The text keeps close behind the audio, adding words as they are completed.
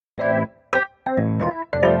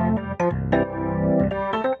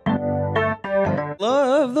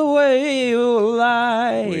Love the way you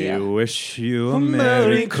lie. We wish you a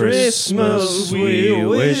Merry Christmas. We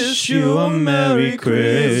wish you a Merry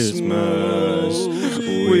Christmas.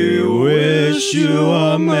 We wish you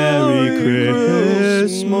a Merry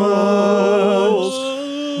Christmas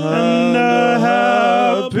and a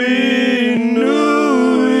Happy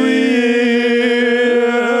New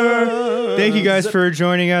Year. Thank you guys for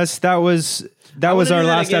joining us. That was our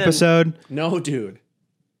last episode. No, dude.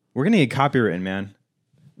 We're gonna get copywritten, man.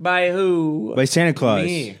 By who? By Santa Claus.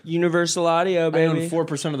 Me. Universal Audio, I baby. own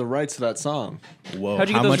 4% of the rights to that song. Whoa! How'd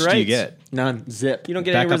you How get those much do you rights? get? None. Zip. You don't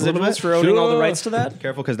get Back any up a little residuals bit? for owning all the Sure. rights to that?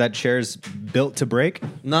 Careful, because that chair's built to break.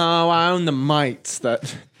 No, I own the mics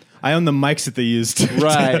that... I own the mics that they used to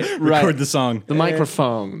record the song. The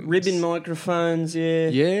microphone. Ribbon microphones, yeah.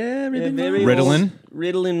 Yeah, ribbon. very Ritalin? old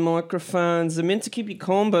Ritalin microphones. They're meant to keep you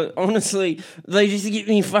calm, but honestly, they just get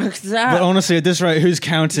me fucked up. But honestly, at this rate, who's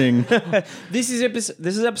counting? This is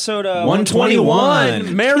episode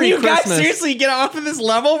 121. Merry Can you Christmas. guys seriously get off of this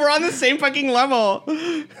level? We're on the same fucking level.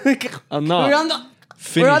 I'm not. We're on the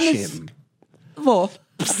Finish him. level.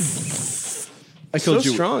 I So killed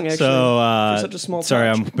you. strong, actually. So, for such a small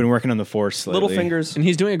sorry, touch. I've been working on the force lately. Little fingers. And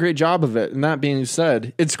he's doing a great job of it. And that being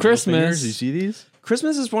said, it's Christmas. Fingers, you see these?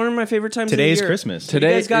 Christmas is one of my favorite times Today's of the year. Christmas. Today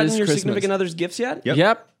You guys gotten is your Christmas. significant other's gifts yet?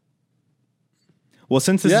 Yep. Well,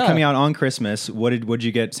 since this is Yeah. coming out on Christmas, what'd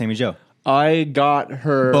you get Sammy Joe? I got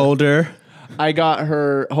her... Boulder. I got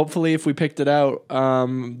her, hopefully if we picked it out,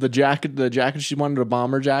 the jacket she wanted, a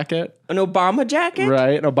bomber jacket. An Obama jacket?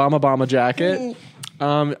 Right, an Obama jacket.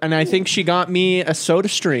 And I think she got me a Soda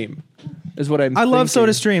Stream, is what I'm I love thinking.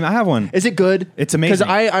 Soda Stream. I have one. Is it good? It's amazing.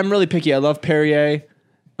 Because I'm really picky. I love Perrier.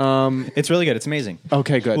 It's really good. It's amazing.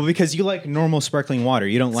 Okay, good. Well, because you like normal sparkling water.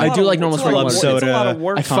 You don't like I do like normal It's a lot of sparkling work. water. It's a lot of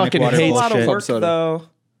work. I fucking water It's hate a lot of bullshit. work, soda. though.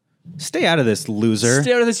 Stay out of this, loser.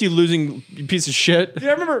 Stay out of this, you losing piece of shit. Dude,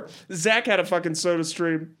 I remember Zach had a fucking Soda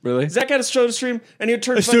Stream. Really? Zach had a Soda Stream, and he'd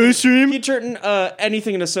turn Soda Stream? He'd turn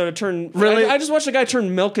anything into soda. Really? I just watched a guy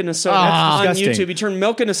turn milk into soda That's on disgusting. YouTube. He turned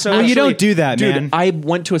milk into soda. Well, you Actually, don't do that, Dude, man. I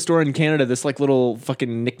went to a store in Canada, this like little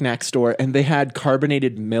fucking knick-knack store, and they had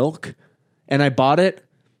carbonated milk, and I bought it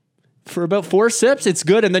for about 4 sips. It's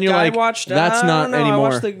good, and then you're I like, watched. that's I not don't know, anymore. I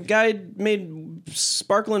watched the guy made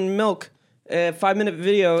sparkling milk. 5-minute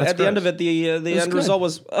video. That's At the end gross. of it, the end good. result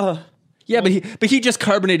was. Yeah, but he just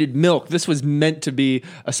carbonated milk. This was meant to be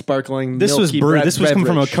a sparkling. This was milky This was coming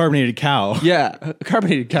from a beverage. carbonated cow. Yeah, a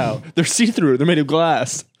carbonated cow. They're see-through. They're made of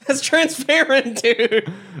glass. That's transparent,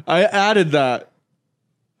 dude. I added that.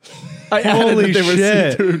 I added Holy that they were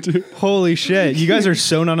shit. see-through, dude. Holy shit. You guys are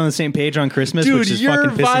so not on the same page on Christmas, Dude, which is your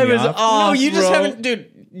fucking pissing vibe me is off. off. No, you just bro. haven't, dude.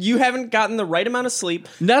 You haven't gotten the right amount of sleep.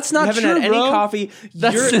 That's not You haven't true, had any bro. coffee.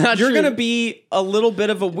 That's you're not you're true. gonna be a little bit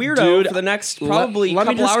of a weirdo Dude, for the next let probably me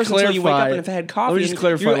couple just hours until you wake up clarify. and if I had Let coffee. me just and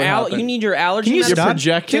clarify your what happened. you need your allergy. Can you medicine. stop?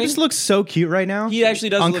 projecting? Tibbs looks so cute right now. He actually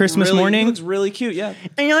does on look Christmas really, morning. He looks really cute. Yeah.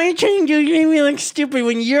 I know you're trying to make me look stupid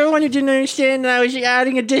when you're the one who didn't understand that I was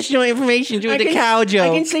adding additional information to the cow joke.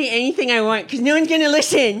 I can say anything I want because no one's gonna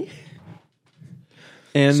listen.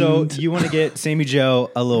 And So you want to get Sammy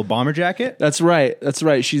Joe a little bomber jacket? that's right. That's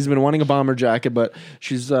right. She's been wanting a bomber jacket, but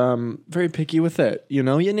she's very picky with it. You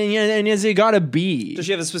know, and as it gotta be. Does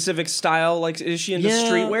she have a specific style? Like, is she into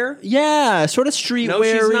streetwear? Yeah, sort of streetwear. No,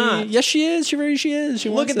 she's not. Yes, she is. She is. She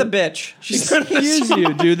Look wants at the it. bitch. She's not Excuse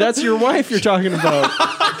you, dude. That's your wife you're talking about.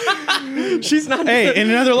 She's not. Hey, in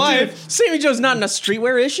another life. Dude, Sammy Joe's not into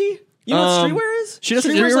streetwear, is she? You know what streetwear is? She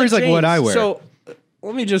doesn't. Streetwear is like what I wear. So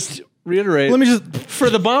let me just reiterate. Let me just. For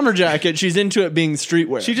the bomber jacket, she's into it being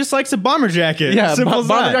streetwear. She just likes a bomber jacket. yeah, Simple as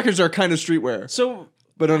bomber that. jackets are kind of streetwear, So,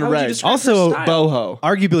 but on how a would you reg. describe Also, her style? Boho.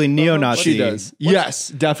 Arguably neo-Nazi. She does. Yes,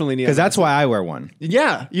 definitely. Because that's why I wear one.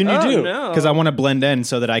 Yeah, you Oh, do. no. Because I want to blend in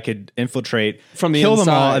so that I could infiltrate, From the kill them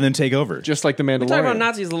all, inside. and then take over. Just like the Mandalorian. We talked about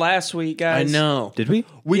Nazis last week, I guys. know. Did we?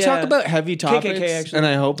 We Yeah. talk about heavy topics, actually. and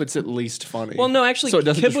I hope it's at least funny. Well, no, actually, So it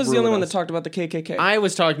doesn't Kib just was the only ruin one us. that talked about the KKK. I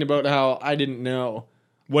was talking about how I didn't know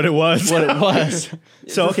What it was. what it was.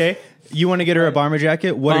 So, okay. You want to get her a bomber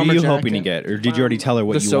jacket? What Bomber are you jacket. hoping to get? Or did you already tell her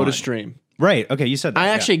what The you Soda want? Stream. Right. Okay, you said that. I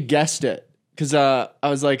yeah. actually guessed it because I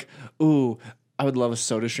was like, "Ooh, I would love a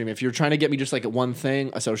Soda Stream." If you're trying to get me just like one thing,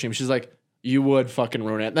 a Soda Stream. She's like, "You would fucking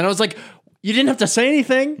ruin it." Then I was like, "You didn't have to say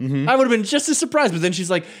anything. Mm-hmm. I would have been just as surprised." But then she's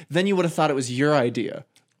like, "Then you would have thought it was your idea."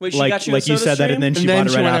 Wait, she like got you like a you soda said stream? that, and then she And then bought it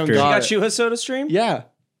she right went out and after. got Got you a soda stream? Yeah.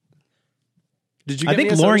 Did you? I Get think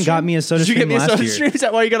me a Soda Lauren Stream? got me a Soda Did you get Stream me a last Soda year. Stream? Is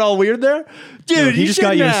that why you got all weird there, dude? No, he just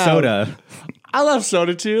got shouldn't you a have. soda. I love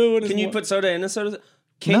soda too. Can you put soda in a soda?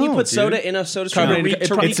 Can you No, put dude. soda in a soda stream? Carbonated.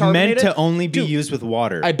 It's meant to only be used with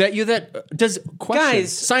water. I bet you that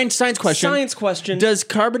Guys, science question. Science question. Does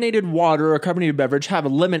carbonated water or carbonated beverage have a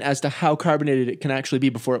limit as to how carbonated it can actually be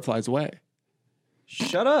before it flies away?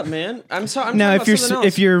 Shut up, man. I'm sorry. Now,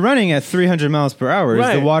 if you're running at 300 miles per hour, is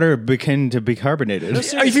Right. the water begin to be carbonated?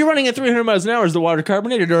 If you're running at 300 miles an hour, is the water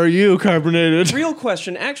carbonated or are you carbonated? Real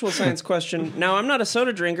question, actual science question. Now, I'm not a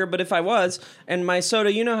soda drinker, but if I was, and my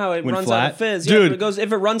soda, you know how it Went runs flat? out of fizz. Dude. Yeah,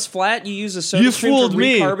 if it runs flat, you use a soda You stream fooled to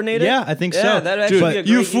me. recarbonate it. Yeah, I think so. Yeah, that actually Dude, be a great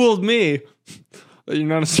You use. fooled me. You're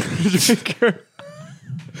not a soda drinker.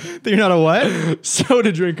 You're not a what?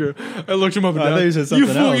 Soda drinker. I looked him up and I down. thought you said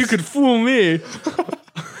something else. You could fool me.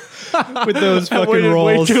 With those I fucking waited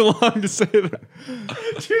way rolls. too long to say that.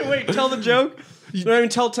 Dude, wait, tell the joke. No, I mean,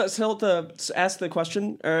 ask the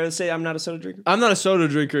question, or say I'm not a soda drinker. I'm not a soda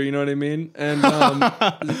drinker, you know what I mean? And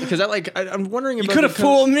because I'm wondering about You could have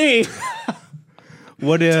fooled me.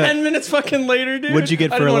 What? 10 minutes fucking later, dude. What'd you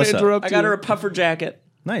get I for didn't want to Alyssa? interrupt I got you. her a puffer jacket.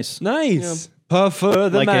 Nice. Nice. Puffer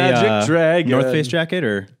the Like magic a dragon. North Face jacket,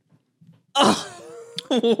 or?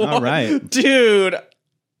 All right. Dude.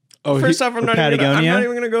 Oh, First off, I'm not Patagonia?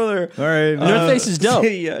 even gonna go there. All right. North Face is dope.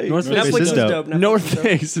 Yeah, North Face Netflix is is dope. dope. Netflix North is dope.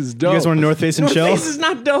 Face is dope. You guys want a North Face and North chill? Face is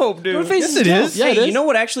not dope, dude. North Face Yes, is it dope. is. Yeah, Hey, it is. you know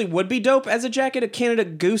what actually would be dope as a jacket? A Canada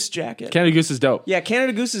Goose jacket. Canada Goose is dope. Yeah,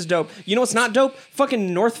 Canada Goose is dope. You know what's not dope?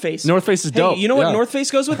 Fucking North Face. North Face is Hey, dope. you know what Yeah. North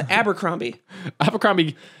Face goes with? Abercrombie.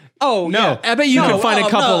 Abercrombie. Oh, No. yeah. I bet you could find a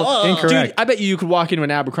couple. Incorrect. Dude, I bet you could walk into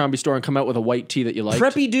an Abercrombie store and come out with a white tee that you like.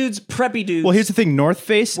 Preppy dudes. Well, here's the thing. North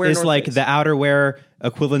Face Wear is North like Face. the outerwear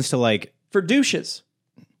equivalents to like, For douches.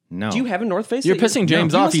 no. Do you have a North Face? You're that pissing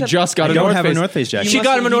James You off. must He have- just got I a don't North have Face. a North Face jacket. She You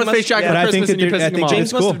got him a must- North you Face must- jacket yeah. for But I Christmas think and you're that I pissing him think off.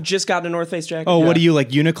 James must cool. have just gotten a North Face jacket. Oh, what Yeah. do you like?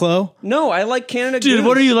 Uniqlo? No, I like Canada Dude, Goose.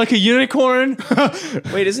 what are you, like a unicorn?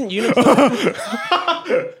 Wait, isn't Uniqlo...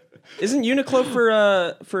 Isn't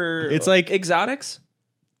Uniqlo for It's like- exotics?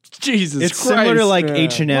 Jesus It's Christ. similar to like man.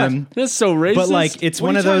 H&M, That's so racist. but like it's What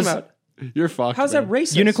one are of you those. talking about? You're fucked. How's that man.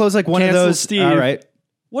 racist? Uniqlo's like one Cancel of those. Steve. All right.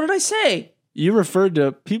 What did I say? You referred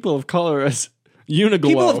to people of color as Uniglow.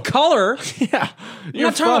 People of color? Yeah. You're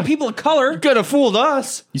not talking about people of color. Could have fooled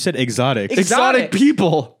us. You said exotic. Exotic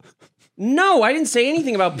people. No, I didn't say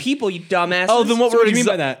anything about people, you dumbass. Oh, then what So were what do you mean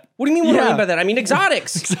by that? What do you mean? What do I Yeah. mean by that? I mean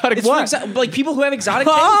exotics. Exotic It's what? For like people who have exotic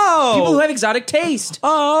taste. Oh! People who have exotic taste.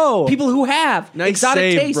 Oh. People who have Nice exotic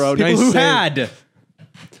save, taste. bro. People Nice who save. had.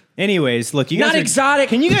 Anyways, look, you guys Not are, exotic.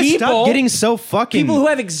 Can you guys people, stop getting so fucking people who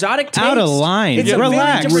have exotic taste? out of line? It's a very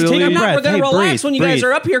Relax. different Take thing. a I'm not breath. gonna Hey, relax breathe, when you guys breathe.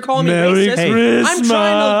 are up here calling me Merry racist.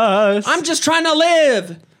 Christmas. I'm just trying to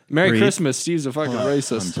live. Merry Breathe. Christmas. Steve's a fucking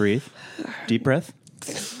racist. Breathe. Deep breath.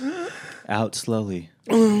 Out slowly.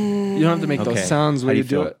 You don't have to make Okay. those sounds How when do you you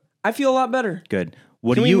do feel? it. I feel a lot better. Good.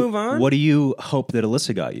 What Can do we you move on? What do you hope that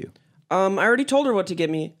Alyssa got you? I already told her what to get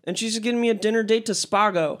me, and she's getting me a dinner date to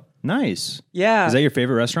Spago. Nice. Yeah. Is that your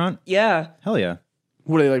favorite restaurant? Yeah. Hell yeah.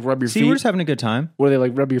 What do they like? Rub your See, feet? we're just having a good time. What do they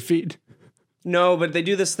like? Rub your feet? No, but they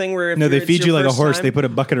do this thing where if No, they it's feed your you like a first horse. time, They put a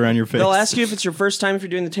bucket around your face. They'll ask you if it's your first time if you're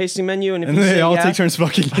doing the tasting menu, and if and you then say they all yeah, take turns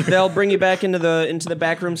fucking you. they'll bring you back into the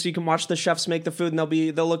back room so you can watch the chefs make the food, and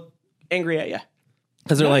they'll look angry at you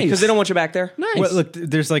Because they're like, because they don't want you back there. Nice. well, look,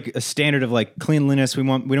 there's like a standard of like cleanliness. We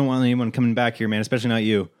don't want anyone coming back here, man. Especially not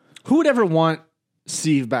you. Who would ever want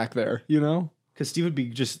Steve back there? You know? Because Steve would be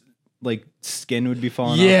just like skin would be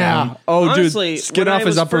falling off. Yeah. him. Oh, Honestly, dude. Skin when off I his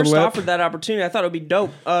was upper first lip. offered that opportunity, I thought it would be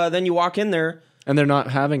dope. Then you walk in there. And they're not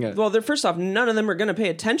having it. Well, first off, none of them are going to pay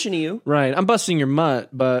attention to you. Right. I'm busting your mutt,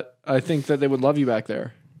 but I think that they would love you back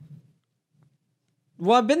there.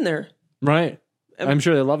 Well, I've been there. Right. I'm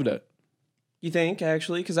sure they loved it. You think,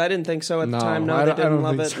 actually? Because I didn't think so at the No, time. No, I they don't- I didn't don't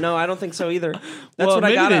love think it. so. No, I don't think so either. That's Well, what I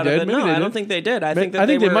maybe got they out of did. it. Maybe No, they I did. don't think they did. I think that I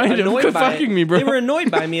think they were might have. annoyed Quit by fucking it. me, bro. They were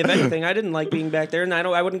annoyed by me, if anything. I didn't like being back there, and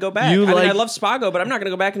I wouldn't go back. You I mean, I like- love Spago, but I'm not going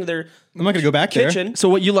to go back into their I'm not gonna go back kitchen. So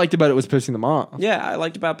what you liked about it was pissing them off. Yeah, I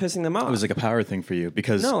liked about pissing them off. there. It was like a power thing for you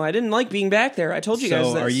because. No, I didn't like being back there. I told you guys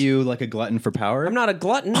So this. are you like a glutton for power? I'm not a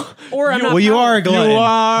glutton, or I'm not. Well, you are a glutton. You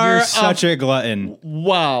are You're a- such a glutton.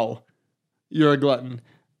 Wow. You're a glutton.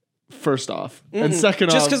 First off. And second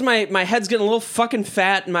Just off. because my head's getting a little fucking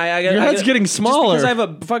fat, and Your head's getting smaller. Just because I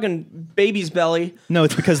have a fucking baby's belly. No,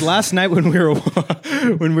 it's because last night when we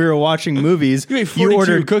were watching movies, You ate 42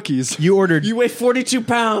 ordered cookies. You ordered. You weigh 42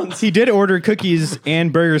 pounds. He did order cookies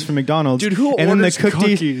and burgers from McDonald's. Dude, who and then orders the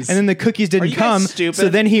cookies? And then the cookies didn't you guys come. stupid? So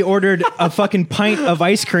then he ordered a fucking pint of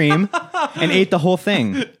ice cream and ate the whole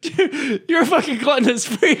thing. You're a fucking gluttonous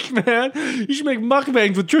freak, man. You should make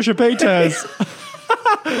mukbangs with Trisha Paytas.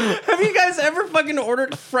 Have you guys ever fucking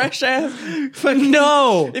ordered fresh ass?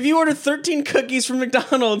 No. If you order 13 cookies from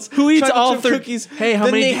McDonald's, Who eats chocolate all chip 13 cookies? Hey, how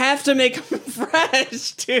then many they do- have to make them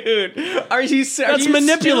fresh, dude. Are you? That's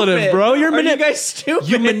manipulative, bro. You're you guys stupid?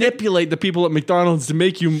 You manipulate the people at McDonald's to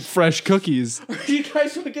make you fresh cookies. Are you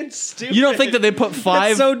guys fucking stupid? You don't think that they put 5?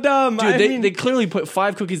 That's so dumb. Dude, they clearly put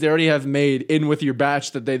 5 cookies they already have made in with your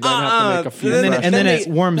batch that they then have to make a few. And then it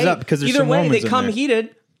warms up because there's either some way, warmers they in come there.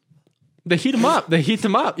 heated. They heat them up. They heat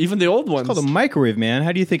them up. Even the old ones. It's called a microwave, man.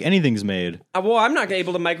 How do you think anything's made? Well, I'm not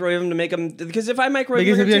able to microwave them to make them because if I microwave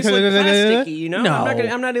Because them, it if tastes you- like plasticky. You know, No.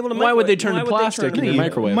 I'm not able to. Why would they turn Why to would they plastic turn in to- your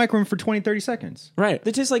microwave? Microwave them for 20, 30 seconds. Right.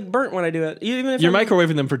 They taste like burnt when I do it. Even if You're I'm-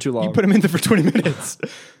 microwaving them for too long. Put them in there for 20 minutes.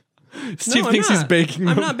 Steve I'm thinks he's not. baking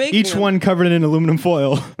I'm them. not baking Each them. one covered in aluminum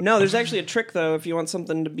foil. No, there's actually a trick though. If you want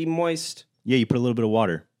something to be moist Yeah, you put a little bit of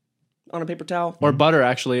water. on a paper towel, Or butter,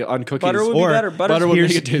 actually, on cookies. butter would Or be better. butter would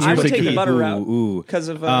make it taste I would really take the good. butter Ooh, route ooh. because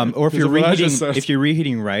of Or if Because you're of what I just reheating, said. if you're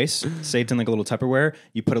reheating rice, say it's in like a little Tupperware,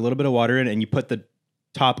 you put a little bit of water in and you put the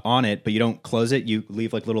top on it, but you don't close it. You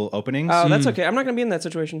leave like little openings. Oh, that's okay. I'm not gonna be in that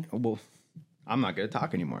situation. Well, I'm not gonna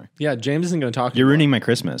talk anymore. Yeah, James isn't going to talk. You're ruining my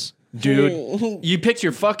Christmas. Dude, you picked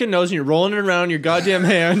your fucking nose and you're rolling it around your goddamn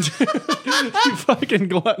hand. You fucking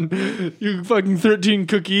glutton. You fucking 13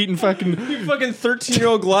 cookie eating fucking You fucking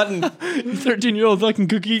 13-year-old glutton. 13-year-old fucking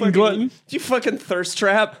cookie eating glutton. You fucking thirst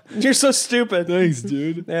trap. You're so stupid. Thanks,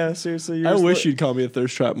 dude. Yeah, seriously. I wish you'd call me a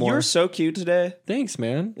thirst trap more. You're so cute today. Thanks,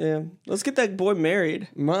 man. Yeah, let's get that boy married.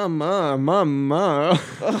 Mama.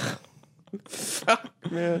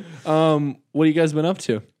 Man, What have you guys been up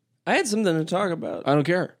to? I had something to talk about. I don't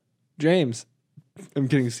care. James. I'm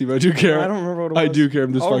kidding, Steve. I do care. I don't remember what it I was. do care.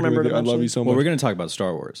 I'm just I'll fucking remember with it you. I love eventually. you so Well, much. we're gonna talk about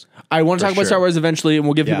Star Wars. I want to talk about sure. Star Wars eventually, and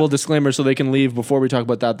we'll give people a Yeah. disclaimer so they can leave before we talk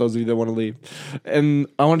about that. Those of you that want to leave, and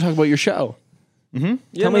I want to talk about your show. You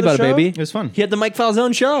Tell me had about another it, baby. It was fun. He had the Mike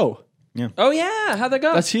Falzone show. Oh yeah, how'd that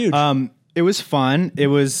go? That's huge. It was fun. It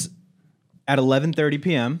was at 11:30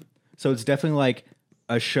 p.m. So it's definitely like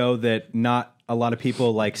a show that not a lot of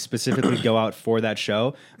people like specifically go out for that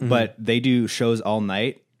show, but they do shows all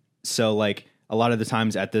night. So like a lot of the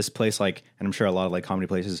times at this place, like, and I'm sure a lot of like comedy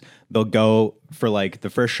places, they'll go for like the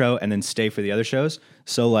first show and then stay for the other shows.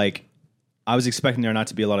 So like I was expecting there not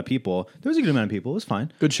to be a lot of people. There was a good amount of people. It was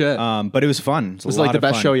fine. Good shit. But it was fun. was it like the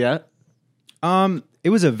best show yet? It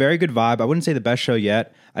was a very good vibe. I wouldn't say the best show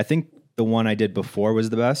yet. I think the one I did before was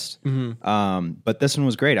the best. But this one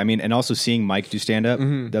was great. I mean, and also seeing Mike do stand up.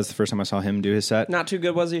 That's the first time I saw him do his set. Not too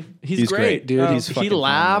good, was he? He's great, dude. He's He fucking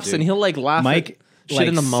laughs phenomenal, and dude. he'll like laugh Mike at shit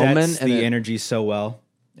in the sets moment. And the it- energy so well,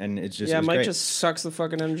 and it's just Yeah, it was Mike great. just sucks the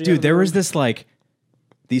fucking energy. out of Dude, the there room. was this like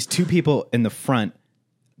these two people in the front,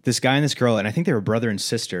 this guy and this girl, and I think they were brother and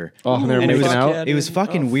sister. Oh, they're and it making was, out? Yeah, it was dude.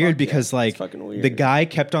 fucking Oh, weird fuck yeah. because like It's fucking weird. the guy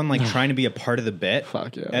kept on like trying to be a part of the bit.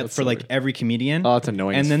 Fuck yeah, at- that's for so like weird. every comedian. Oh, it's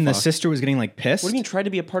annoying And as then the fuck. sister was getting like pissed. What do you mean? Try to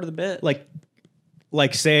be a part of the bit?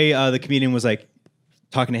 Like say the comedian was like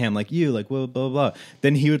talking to him like you like blah blah blah.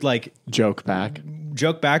 Then he would like joke back.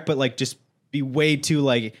 joke back, but like just be way too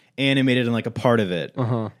like animated and like a part of it.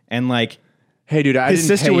 And like Hey, dude, I his didn't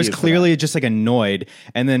sister pay was you for clearly just like annoyed.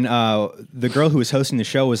 And then the girl who was hosting the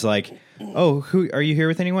show was like, "Oh, who are you here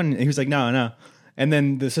with anyone?" And he was like, "No." And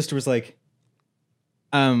then the sister was like,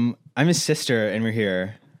 I'm his sister and we're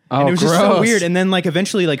here. And Oh, it was just so gross. weird. And then like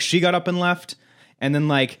eventually like she got up and left. And then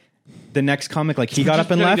like the next comic, like he got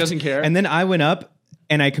up and He left. doesn't care. And then I went up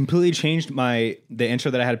and I completely changed the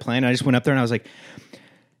intro that I had planned. I just went up there and I was like,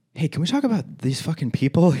 "Hey, can we talk about these fucking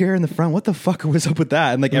people here in the front? What the fuck was up with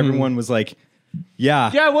that?" And like everyone was like,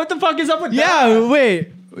 "Yeah. Yeah, what the fuck is up with that? Yeah,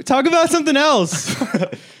 wait. Talk about something else."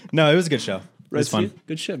 No, it was a good show. It was fun. Steve?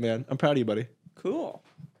 Good shit, man. I'm proud of you, buddy. cool.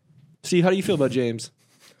 Steve, how do you feel about James?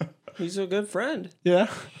 He's a good friend. Yeah?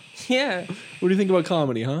 Yeah, What do you think about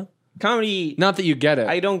comedy, huh? comedy. Not that you get it.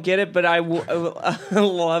 I don't get it, but I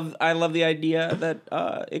love the idea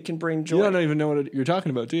that it can bring joy. You don't even know what you're talking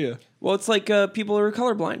about, do you? Well, it's like people who are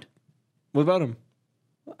colorblind. What about him?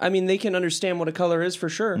 I mean, they can understand what a color is for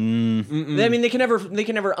sure. I mean, they can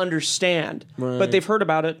never understand, Right. but they've heard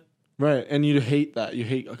about it. Right, and you hate that. You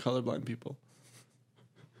hate colorblind people.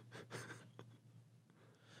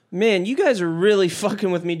 Man, you guys are really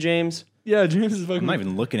fucking with me, James. Yeah, James is fucking... I'm not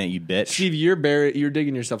even looking at you, bitch. Steve, you're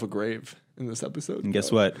digging yourself a grave in this episode. And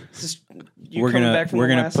guess what? It's just, you We're coming gonna back from we're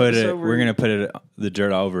the gonna last put it episode where we're gonna put it the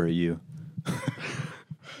dirt over you.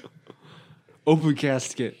 Open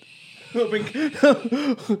casket.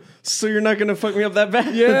 So you're not gonna fuck me up that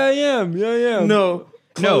bad? Yeah, I am. Yeah, I am. No.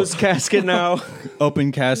 Closed casket now.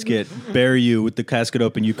 Open casket, bury you with the casket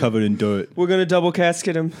open, you covered in dirt. We're gonna double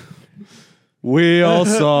casket him. We all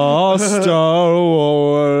saw Star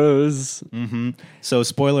Wars. So,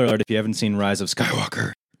 spoiler alert if you haven't seen Rise of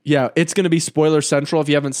Skywalker. Yeah, it's going to be spoiler central. If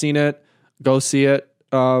you haven't seen it, go see it.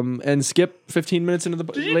 And skip 15 minutes into the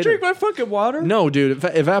Did you later. drink my fucking water? No, dude,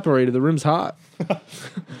 it evaporated. The room's hot.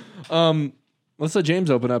 Let's let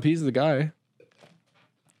James open up. He's the guy.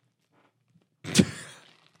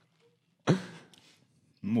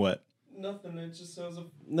 What? Nothing. It just sounds.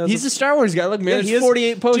 He's a Star Wars guy. Look, man, he there's is-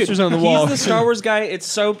 48 posters Dude, on the wall. He's the Star Wars guy. It's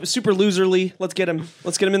so super loserly. Let's get him.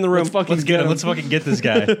 Let's get him in the room. Let's get him. Let's fucking get this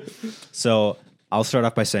guy. So, I'll start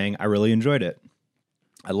off by saying I really enjoyed it.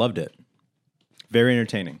 I loved it. Very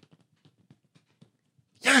entertaining.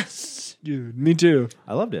 Yes, dude, me too.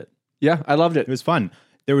 I loved it. Yeah, I loved it. It was fun.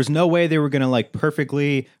 There was no way they were going to like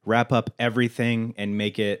perfectly wrap up everything and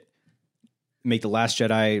make The Last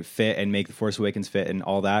Jedi fit and make The Force Awakens fit and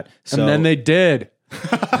all that. So, And then they did.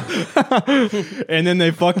 and then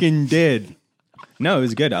they fucking did. No, it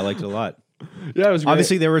was good. I liked it a lot. Yeah, it was great.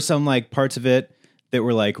 Obviously, there were some like parts of it that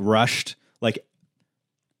were like rushed.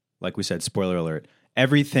 Like we said, spoiler alert.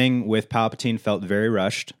 Everything with Palpatine felt very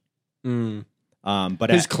rushed. But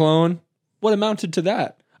his clone. What amounted to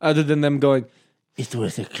that? Other than them going, It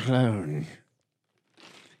was a clone.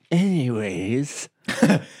 Anyways.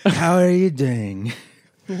 how are you doing?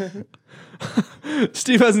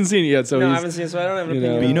 Steve hasn't seen it yet, so No, I he's, haven't seen it, so I don't have an you know.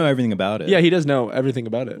 opinion. But you know everything about it. yeah, he does know everything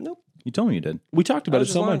about it. Nope. You told me you did. We talked I about it was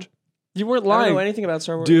just so lying. much. You weren't I don't lying. know anything about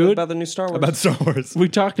Star Wars. Dude. About the new Star Wars. About Star Wars. We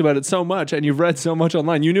talked about it so much, and you've read so much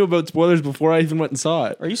online. You knew about spoilers before I even went and saw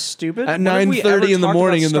it. Are you stupid? At When have we 9:30 ever in the talked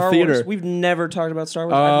morning about in the Star theater. Wars? We've never talked about Star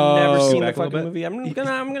Wars. Oh. I've never seen the Back a little fucking bit. movie.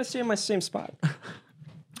 I'm gonna stay in my same spot.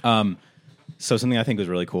 So something I think was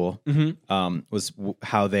really cool was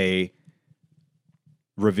how they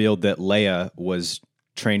revealed that Leia was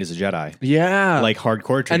trained as a Jedi, Yeah. like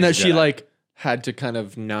hardcore trained, and that as a she Jedi. like had to kind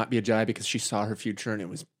of not be a Jedi because she saw her future and it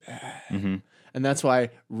was bad. And that's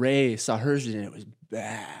why Rey saw hers and it was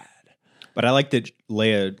bad. But I like that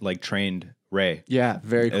Leia like trained Rey. Yeah,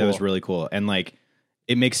 very cool. It was really cool, and like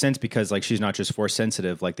it makes sense because like she's not just Force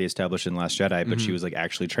sensitive like they established in Last Jedi, but she was like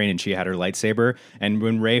actually trained and she had her lightsaber. And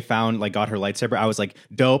when Rey got her lightsaber, I was like,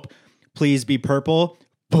 dope. Please be purple,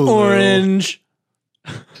 Boo. Orange.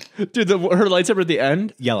 Dude, her lightsaber at the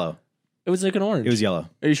end, yellow. it was like an orange. It was yellow.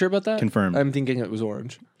 Are you sure about that? Confirmed. I'm thinking it was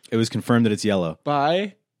orange. It was confirmed that it's yellow.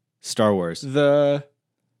 By Star Wars. the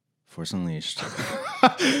Force Unleashed.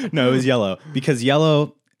 No, it was yellow because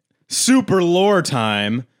yellow. Super lore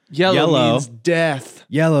time. yellow means death.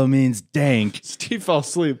 Yellow means dank. Steve fell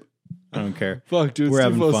asleep. I don't care. Fuck, dude. We're Steve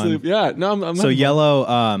having fell fun. asleep. Yeah, no, I'm So having fun.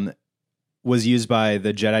 yellow was used by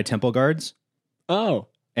the Jedi Temple Guards, Oh.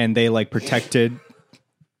 and they like protected.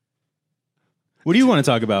 What do you want to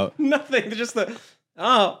talk about? Nothing. Just the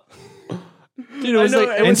Dude, it was know, like,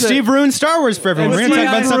 it it And was Steve ruined Star Wars for everyone. We're And going to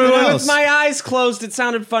talk about Steve something ruined- else. with my eyes closed, it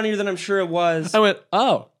sounded funnier than I'm sure it was. I went,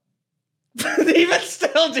 oh, Even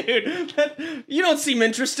still, dude, you don't seem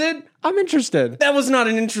interested. I'm interested. That was not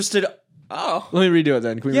an interested. Oh. Let me redo it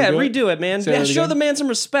then. Can we Yeah, redo it? redo it, man. Say Yeah, that show again. the man some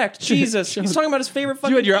respect. Jesus, he's talking about his favorite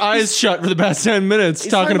fucking. You had your eyes shut for the past 10 minutes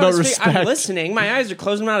he's talking about his respect. I'm listening. My eyes are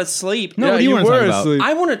closed. I'm not asleep. No, Yeah, what do you want to were talk about? asleep.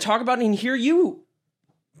 I want to talk about it and hear you.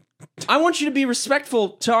 I want you to be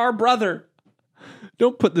respectful to our brother.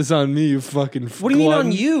 Don't put this on me, you fucking. What do you mean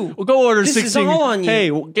on you? Well, go order This 16. is all on you.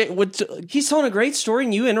 Hey, get what's? He's telling a great story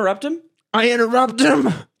and you interrupt him. I interrupt him.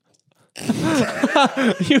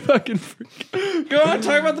 You fucking freak. Go on,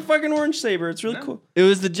 talk about the fucking orange saber. It's really cool. It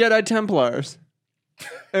was the Jedi Templars.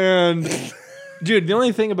 And dude, the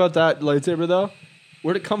only thing about that lightsaber though,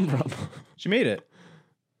 where'd it come from? She made it.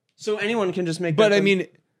 So anyone can just make. But that I thing. mean,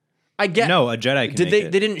 I get. No, a Jedi can Did make they?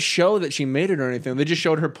 it. They didn't show that she made it or anything. They just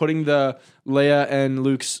showed her putting the Leia and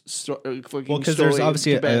Luke's fucking Well, because there's story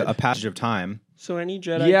obviously to bed. a passage of time. So any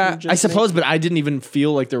Jedi. Yeah, can just I suppose, but I didn't even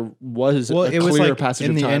feel like there was Well, a it clear was like passage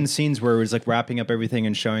in of the time. end scenes where it was like wrapping up everything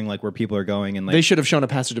and showing like where people are going and like They should have shown a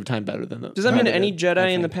passage of time better than that. Does that mean any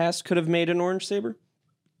Jedi in the past could have made an orange saber?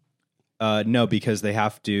 no, because they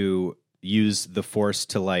have to use the Force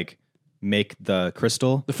to like make the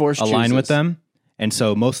crystal The Force align chooses. with them, and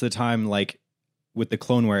so most of the time, like with the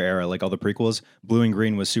Clone Wars era, like all the prequels, blue and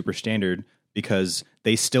green was super standard because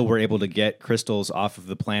they still were able to get crystals off of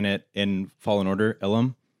the planet in Fallen Order,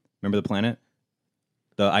 Ilum. Remember the planet,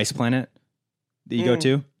 the ice planet that you go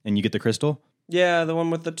to, and you get the crystal. Yeah, the one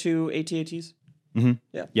with the two AT-ATs.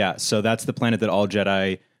 Yeah, so that's the planet that all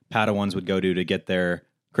Jedi Padawans would go to get their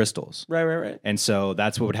crystals. Right. And so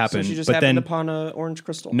that's what would So happen. she just but happened then, upon an orange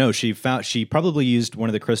crystal. no, she probably used one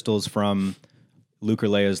of the crystals from Luke or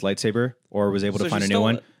Leia's lightsaber, or was able So to she find a new stole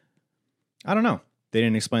one. it. I don't know. They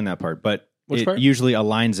didn't explain that part, but Which it part? usually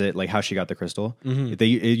aligns it, like how she got the crystal. It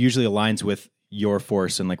usually aligns with your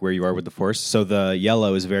force and like where you are with the force. So the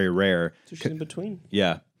yellow is very rare. So she's in between.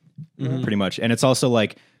 Yeah, pretty much. And it's also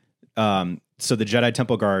like, so the Jedi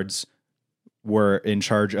Temple guards were in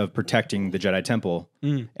charge of protecting the Jedi Temple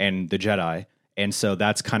and the Jedi. And so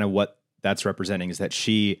that's kind of what that's representing, is that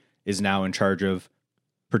she is now in charge of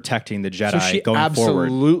protecting the Jedi So she going forward.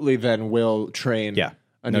 absolutely then will train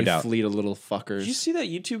a no new doubt. fleet of little fuckers. Did you see that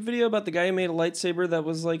YouTube video about the guy who made a lightsaber that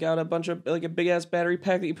was like out a bunch of like a big ass battery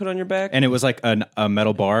pack that you put on your back? And it was like a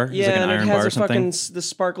metal bar. It was like an and iron it bar has or a something. fucking the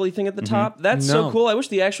sparkly thing at the top. That's so No. cool. I wish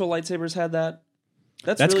the actual lightsabers had that.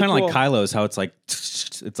 That's That's really kind of cool. like Kylo's, how it's like,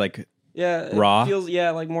 it's like, yeah, it raw. feels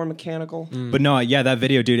like more mechanical. but no, yeah, that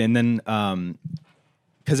video, dude. And then,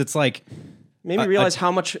 because it's like, Made me realize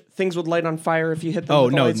how much things would light on fire if you hit them oh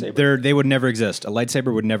with a no, lightsaber. they would never exist. A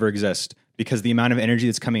lightsaber would never exist because the amount of energy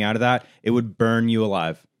that's coming out of that, it would burn you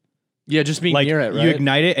alive. Yeah, just being Like near it, right? you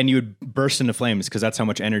ignite it and you would burst into flames because that's how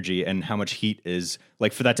much energy and how much heat is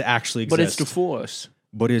like for that to actually exist. but it's the Force.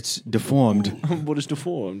 But it's deformed. But it's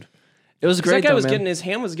deformed. It was 'Cause great. that guy though, was man. getting his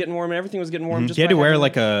hand was getting warm and everything was getting warm. Just He had by to wear having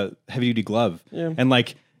like it. a heavy duty glove, Yeah. and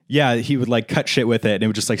like he would like cut shit with it and it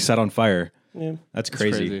would just like set on fire. Yeah. That's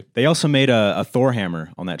crazy. crazy. They also made a Thor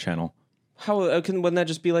hammer on that channel. How wouldn't that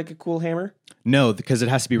just be like a cool hammer? No, because it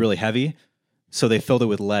has to be really heavy, so they filled it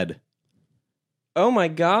with lead, Oh my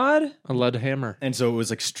god! a lead hammer. and so it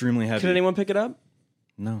was extremely heavy. Could anyone pick it up?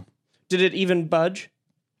 No, Did it even budge?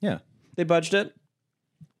 yeah, They budged it.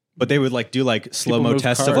 but they would like do like slow mo move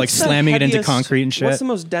tests of cars. like What's the slamming it into heaviest- concrete and shit. What's the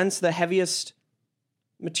most dense, the heaviest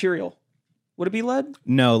material? Would it be lead?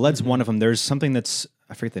 No, lead's one of them. There's something that's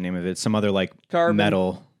I forget the name of it. Some other like Carbon.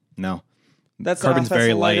 metal. No, That's Carbon's that's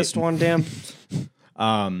very the light. lightest one. Damn.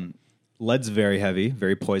 Lead's very heavy,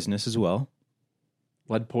 very poisonous as well.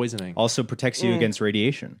 Lead poisoning. Also protects you against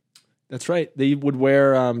radiation. That's right. They would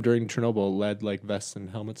wear during Chernobyl lead like vests and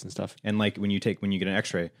helmets and stuff. And like when you get an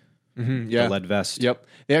X-ray, Yeah. the lead vest Yep.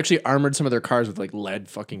 They actually armored some of their cars with like lead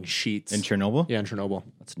fucking sheets. in Chernobyl. Yeah, in Chernobyl.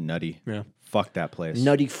 That's nutty. Yeah. Fuck that place.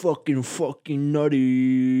 Nutty fucking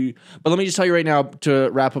nutty. But let me just tell you right now to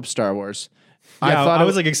wrap up Star Wars. Yeah, I it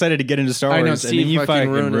was like excited to get into Star Wars, I know, and Steve then you fucking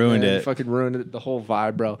ruined man. it. Fucking ruined it, the whole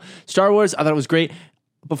vibe, bro. Star Wars, I thought it was great.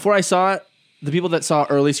 Before I saw it, the people that saw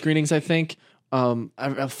early screenings, I think,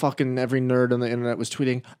 I fucking every nerd on the internet was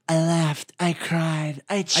tweeting, I laughed, I cried,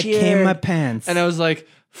 I cheered. pants. And I was like,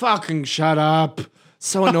 fucking shut up.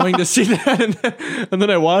 So annoying to see that. And then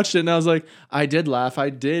I watched it and I was like, I did laugh. I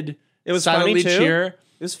did. It was silently funny too? cheer.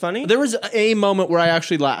 It was funny. There was a moment where I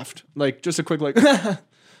actually laughed. Like, just a quick, like, but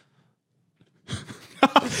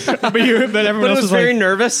everyone but it else was was very like,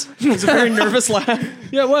 nervous. It was a very nervous laugh.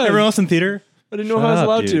 yeah, what? everyone else in theater. I didn't know Shut how I was up,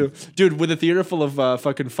 allowed dude. to. Dude, with a theater full of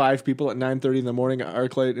fucking 5 people at 9:30 in the morning at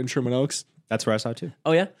Arclight in Sherman Oaks. That's where I saw it too.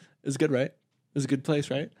 Oh, yeah? It was good, right? It was a good place,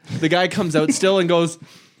 right? The guy comes out still and goes,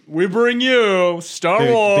 we bring you Star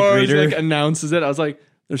The Wars. greeter. Like, announces it. I was like,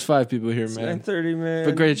 there's 5 people here, man. 9:30, man.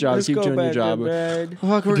 But great job. Let's Keep go doing your back job. to bed.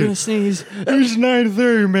 Fuck, we're gonna sneeze. It's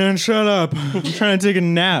 9:30, man. Shut up. I'm trying to take a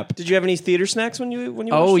nap. Did you have any theater snacks when you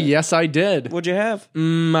Oh, watched it? yes, I did. What'd you have?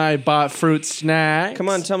 I bought fruit snacks. Come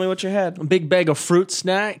on, tell me what you had. A big bag of fruit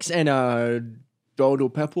snacks and a Dr.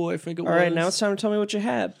 Pepper, I think it was. All right, now it's time to tell me what you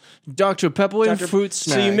had. Dr. Pepper and Dr. fruit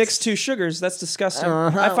snacks. So you mixed 2 sugars. That's disgusting.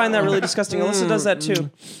 I find that really disgusting. Alyssa does that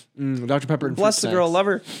too. Dr. Pepper and Bless fruit the girl,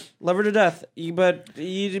 snacks. love her to death. But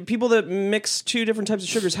people that mix 2 different types of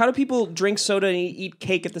sugars, how do people drink soda and eat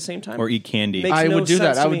cake at the same time? Or eat candy. Makes I no would do that.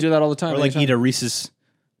 sense I to would me. do that all the time. Or like anytime. eat a Reese's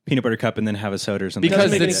peanut butter cup and then have a soda or something.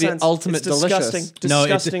 Because Doesn't make it's any the sense. ultimate It's disgusting. delicious. No,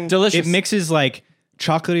 Disgusting. delicious. It mixes like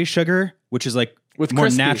chocolatey sugar, which is like With more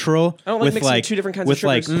crispy. natural, I don't like with mixing like 2 different kinds of with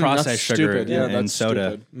like sugars. processed That's sugar stupid. Yeah, and that's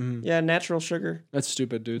soda. stupid. Yeah, natural sugar. That's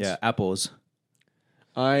stupid, dudes. Yeah, apples.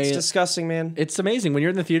 It's disgusting, man. It's amazing when you're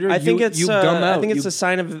in the theater. I think it's you gum out. I think it's You- a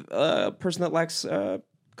sign of a person that lacks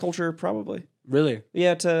culture, probably. really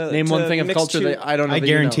Yeah, to name to one thing of mix culture 2 that I don't know. I that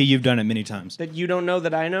guarantee you know. you've done it many times. that you don't know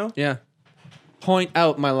that I know. Yeah. Point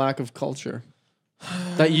out my lack of culture.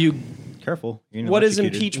 That you Careful. You're gonna What is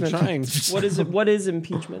electrocute it. impeachment? trying. What is it? What is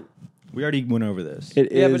impeachment? We already went over this.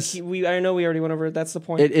 It Yeah, but is. I know we already went over it. That's the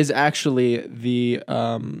point. It is actually the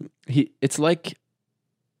it's like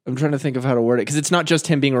I'm trying to think of how to word it because it's not just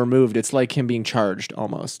him being removed. It's like him being charged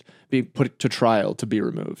almost, being put to trial to be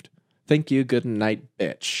removed. Thank you. Good night,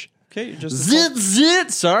 bitch. Okay, you're just Zit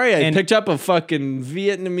zit. Sorry, I And- picked up a fucking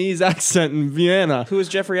Vietnamese accent in Vienna. Who is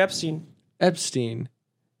Jeffrey Epstein? Epstein.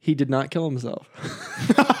 He did not kill himself.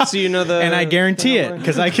 So you know the And I guarantee it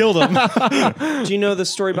because I killed him. Do you know the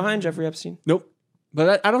story behind Jeffrey Epstein? Nope.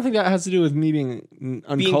 But I don't think that has to do with me being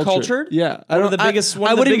uncultured. Being cultured? Yeah. One of the biggest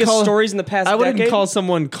stories in the past I wouldn't decade? call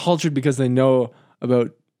someone cultured because they know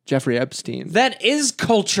about Jeffrey Epstein. That is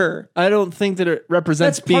culture. I don't think that it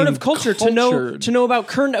represents That's part of culture cultured. to know about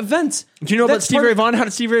current events. Do you know about That's Stevie Ray Vaughan? How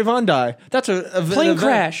did Stevie Ray Vaughan die? That's a Plane an event.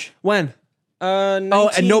 crash. When? 19... Oh,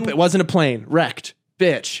 and nope, it wasn't a plane. Wrecked.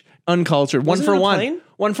 Bitch. Uncultured. Wasn't One it for a one. plane?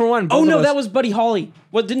 One for one. Oh Both no, of us. that was Buddy Holly.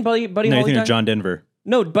 What didn't Buddy No, Holly you think die? of John Denver.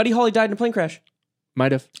 No, Buddy Holly died in a plane crash.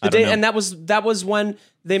 Might have. I don't know. And that was when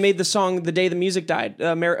they made the song "The Day the Music Died."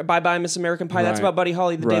 Bye Bye Miss American Pie. That's Right. about Buddy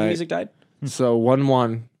Holly. The day the Right. music died. So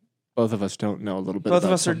 1-1. Both of us don't know a little bit. Both of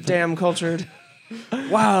about us are something. damn cultured.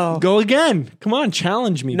 Wow. Go again. Come on,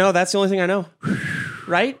 challenge me. No, that's the only thing I know.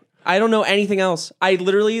 Right? I don't know anything else. I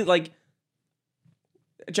literally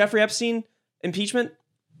Jeffrey Epstein impeachment.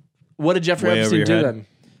 What did Jeffrey Way over Epstein your do head.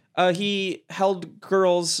 then? He held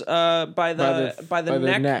girls by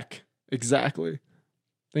the neck. Exactly.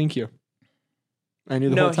 Thank you. I knew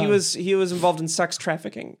the No, whole time. he was involved in sex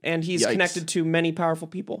trafficking, and he's Yikes. connected to many powerful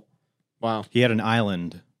people. Wow. He had an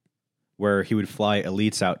island where he would fly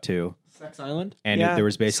elites out to. Sex Island? And Yeah. there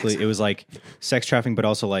was basically, it was like sex trafficking, but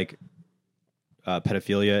also like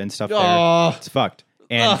pedophilia and stuff there. Oh. It's fucked.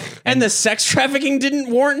 And, And the sex trafficking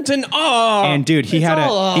didn't warrant an and dude, he had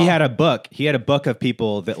all, a book. He had a book of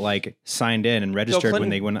people that like signed in and registered Clinton. when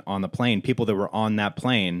they went on the plane. People that were on that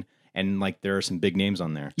plane, and like there are some big names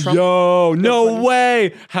on there. Trump- Yo, no Clinton.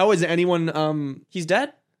 way. How is anyone He's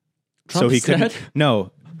dead. So he Trump's couldn't. dead?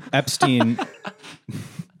 No, Epstein.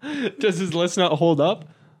 Does his list not hold up?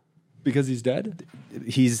 Because he's dead?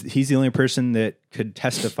 he's the only person that could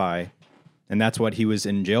testify, and that's what he was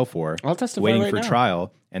in jail for. I'll testify waiting right for now.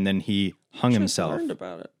 trial, and then he hung himself. Learned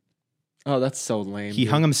about it. Oh, that's so lame. He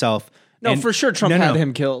dude. hung himself. No, and- for sure Trump No, had no.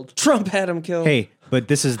 him killed. Trump had him killed. Hey, but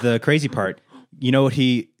this is the crazy part. You know what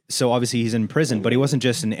so obviously he's in prison, but he wasn't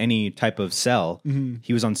just in any type of cell.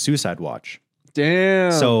 He was on suicide watch.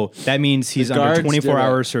 Damn. So that means he's under guards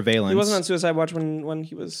 24-hour did it. surveillance. He wasn't on suicide watch when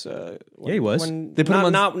he was. Yeah, he was. They put him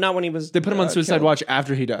on- not when he was. they put him on suicide killed. watch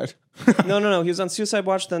after he died. No. He was on suicide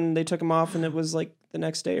watch. Then they took him off, and it was like the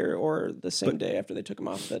next day or the same day after they took him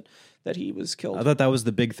off that he was killed. I thought that was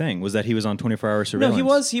the big thing, was that he was on 24-hour No,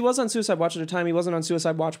 surveillance. he was on suicide watch at the time. He wasn't on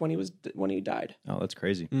suicide watch when he died. Oh, that's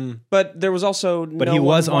crazy. But there was also. But he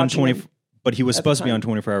was on 20. But he was at the supposed to be on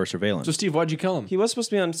time. 24-hour surveillance. So Steve, why'd you kill him? He was supposed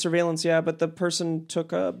to be on surveillance, yeah, but the person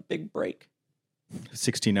took a big break.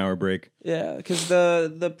 16-hour break. Yeah, because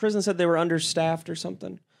the prison said they were understaffed or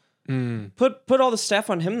something. Mm. Put all the staff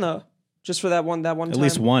on him though, just for that one At time.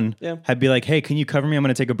 least one. Yeah. I'd be like, hey, can you cover me? I'm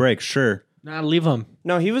going to take a break. Sure. Nah, leave him.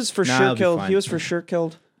 No, he was for Nah, sure it'll be killed. fine. He was for sure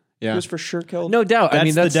killed. Yeah. He was for sure killed. No doubt. That's, I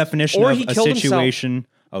mean, that's the definition or of he a killed himself. situation.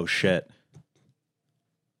 Oh, shit.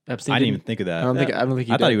 Epstein I didn't even think of that. I don't think he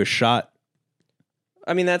I thought did. he was shot.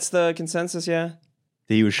 I mean, that's the consensus. Yeah.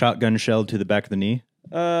 That he was shotgun shelled to the back of the knee.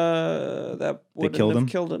 That would killed him?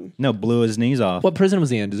 Killed him. No, blew his knees off. What prison was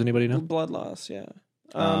he in? Does anybody know? Blood loss. Yeah.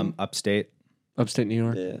 Upstate. Upstate New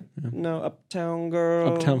York. Yeah. No, Uptown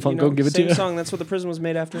Girl. Uptown Funk, you know, go give it to same you. song. That's what the prison was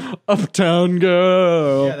made after. Uptown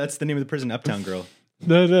Girl. Yeah, that's the name of the prison, Uptown Girl.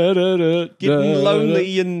 Da, da, da, da, Getting da,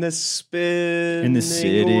 lonely in this spinning In the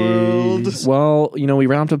cities. world. Well, you know, we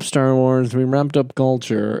ramped up Star Wars, we ramped up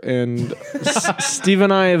culture, and Steve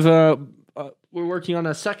and I have we're working on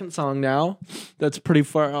a second song now. That's pretty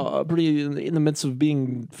in the midst of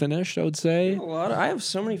being finished, I would say. I have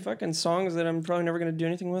so many fucking songs that I'm probably never gonna do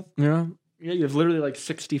anything with. Yeah, you have literally like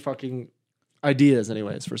 60 fucking ideas,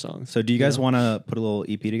 anyways, for songs. So do you guys want to put a little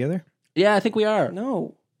EP together? Yeah, I think we are.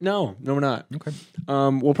 No, No, we're not. Okay.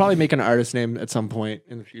 We'll probably make an artist name at some point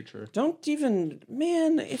in the future. don't even,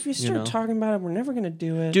 man. If you start know? talking about it, we're never gonna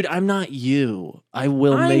do it. Dude, I'm not you. I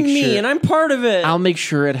will I'm make me, sure. and I'm part of it. I'll make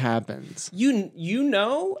sure it happens. You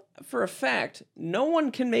know for a fact, no one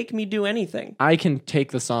can make me do anything. I can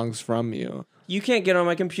take the songs from you. You can't get on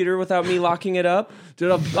my computer without me locking it up, Dude,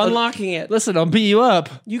 unlocking it. listen, I'll beat you up.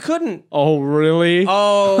 You couldn't. Oh, really?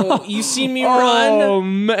 Oh, you seen me Oh,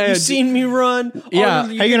 run? man. You seen me run? Yeah.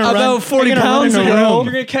 Oh, How you gonna About run? 40 how you gonna run pounds in a ago.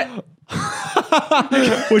 room? You're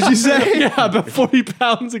gonna What'd you say? Yeah, about 40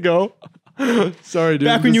 pounds ago. Sorry, dude.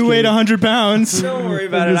 Back when you weighed 100 pounds. Don't worry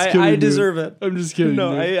about I'm it. just kidding, I dude. deserve it. I'm just kidding.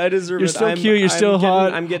 No, dude. I deserve You're it. still I'm- cute. You're I'm still getting-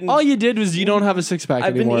 hot. I'm getting. All you did was you don't have a six pack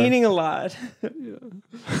I've anymore. been eating a lot,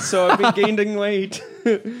 so I've been gaining weight,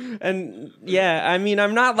 and yeah, I mean,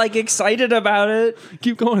 I'm not like excited about it.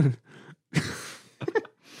 Keep going.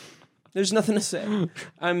 There's nothing to say.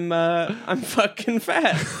 I'm fucking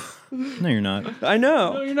fat. No, you're not. I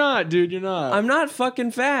No, know. you're not, dude. You're not. I'm not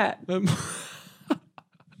fucking fat.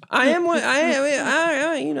 I am what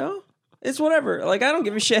I you know. It's whatever. Like I don't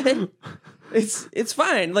give a shit. It's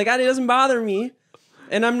fine. Like, it doesn't bother me,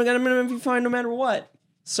 and I'm gonna be fine no matter what.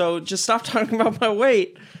 So just stop talking about my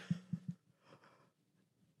weight.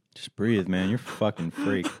 Just breathe, man. You're a fucking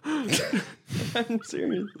freak. I'm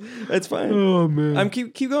serious. It's fine. Oh man. I'm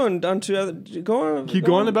keep going on to other. Go on. Keep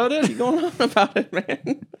going about it? Keep going on about it,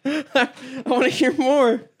 man. I want to hear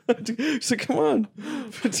more. So come on.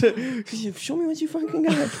 Show me what you fucking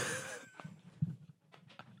got.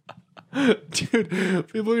 Dude,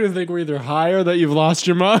 people are gonna think we're either high or that you've lost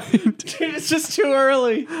your mind. Dude, it's just too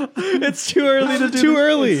early. It's too early to do. Too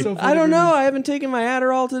early. So I don't know. I haven't taken my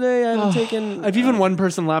Adderall today. I haven't taken. If even one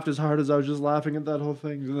person laughed as hard as I was just laughing at that whole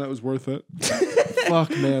thing, then that was worth it. Fuck,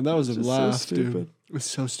 man, that was a laugh, dude. It was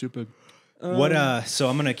so stupid. So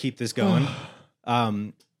I'm gonna keep this going.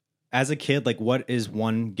 As a kid, like, what is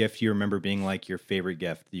one gift you remember being like your favorite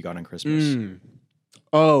gift that you got on Christmas?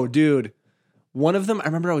 Oh, dude. One of them, I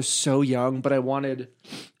remember I was so young, but I wanted,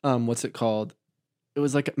 what's it called? It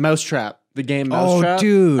was like Mousetrap, the game Mousetrap. Oh,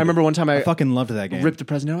 dude. I remember one time I fucking loved that game. ripped the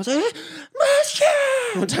present out. I was like,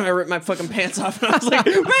 Mousetrap! One time I ripped my fucking pants off and I was like,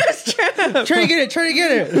 Mousetrap! Try to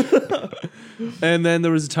get it. And then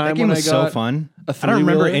there was a time That game when was I got so fun. a I don't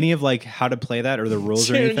remember three-wheeler. any of like how to play that or the rules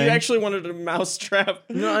or Dude, anything. you actually wanted a mousetrap.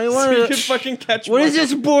 No, I So wanted you a- could fucking catch What is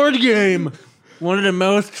mice. this board game? Wanted a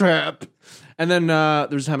Mousetrap. And then there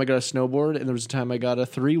was a time I got a snowboard, and there was a time I got a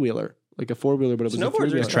three-wheeler, like a four-wheeler, but it was a Snowboards are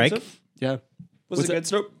three-wheeler. Trike? expensive. Yeah. Was it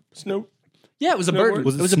good? Snow? Yeah, it was a Snowboard? Burton.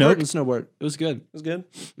 Was it It was a Snoke? Burton snowboard. It was good. It was good.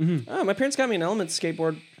 Oh, my parents got me an Element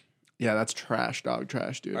skateboard. Yeah, that's trash, dog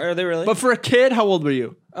trash, dude. Are they really? But for a kid, how old were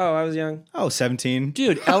you? Oh, I was young. Oh, 17.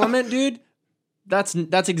 Dude, Element, dude, that's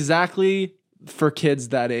exactly for kids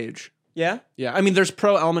that age. Yeah? Yeah, I mean, there's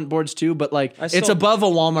pro Element boards too, but like, I it's still- above a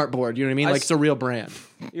Walmart board. You know what I mean? I Like, it's a real brand.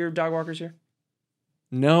 Your dog walker's here?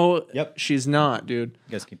 No, Yep. she's not, dude.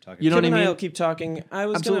 You guys keep talking. You know Kim what I and mean? I will keep talking. I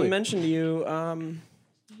was going Absolutely. to mention to you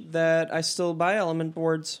that I still buy Element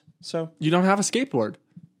boards. So You don't have a skateboard,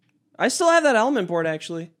 I still have that Element board,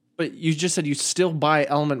 actually. but you just said you still buy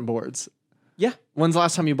Element boards. Yeah. When's the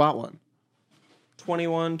last time you bought one?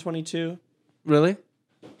 21, 22 Really?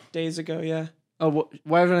 days ago, yeah. Oh,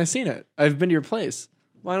 why haven't I seen it? I've been to your place.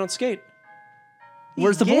 Why don't skate?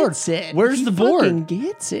 Where's the board? Where's the board?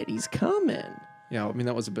 Gets it. He's coming. Yeah, I mean,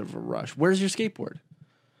 that was a bit of a rush. Where's your skateboard?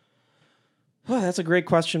 Oh, that's a great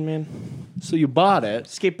question, man. So you bought it,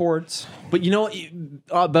 Skateboards. but you know what,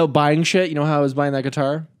 about buying shit? You know how I was buying that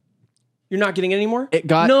guitar? You're not getting it anymore? It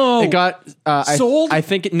got Sold? I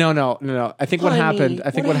think no. I think what Honey, happened.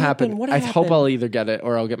 I think what what happened. happened? What I hope happened? I'll either get it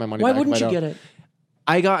or I'll get my money Why back. wouldn't if I you don't. get it?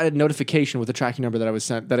 I got a notification with the tracking number that I was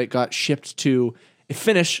sent that it got shipped to,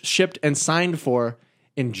 finished, shipped, and signed for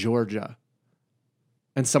in Georgia,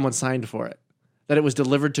 and someone signed for it. That it was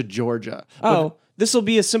delivered to Georgia. Oh, this will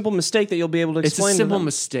be a simple mistake that you'll be able to It's explain a simple to them.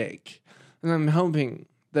 mistake, and I'm hoping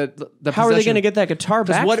that the How are they possession- going to get that guitar 'Cause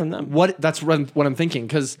back from them? That's what I'm thinking.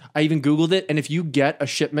 Because I even Googled it, and if you get a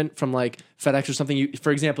shipment from like FedEx or something,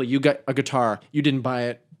 for example, you got a guitar, you didn't buy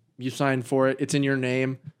it, you signed for it, it's in your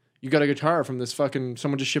name, you got a guitar from this fucking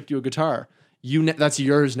someone just shipped you a guitar, that's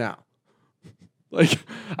yours now. Like,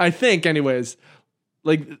 I think, anyways,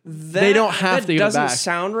 like they don't have to That give it doesn't back.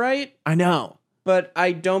 sound right, I know, but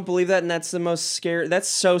I don't believe that, and that's the most scary. That's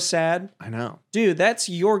so sad. I know. Dude, that's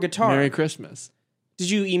your guitar. Merry Christmas. Did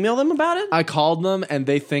you email them about it? I called them, and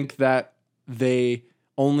they think that they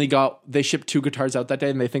shipped 2 guitars out that day,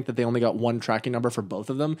 and they think that they only got 1 tracking number for both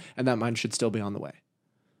of them, and that mine should still be on the way.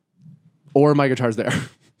 Or my guitar's there.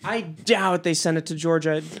 I doubt they sent it to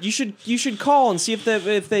Georgia. You should call and see if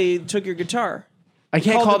they took your guitar. I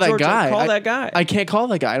can't call the that Georgia- guy. call that guy. I can't call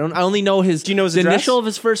that guy. I only know his. Do you know his the address? initial of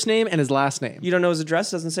his first name and his last name? You don't know his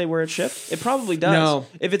address? Doesn't say where it shipped? It probably does. No.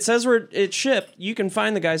 If it says where it shipped, you can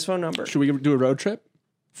find the guy's phone number. Should we do a road trip?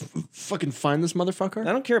 Fucking find this motherfucker.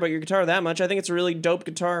 I don't care about your guitar that much. I think it's a really dope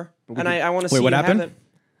guitar, and I want to see Wait, what you have happened? it.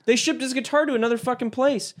 They shipped his guitar to another fucking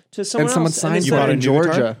place, to someone And else. someone they signed said- You bought it a in new Georgia.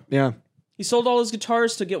 guitar? Yeah, He sold all his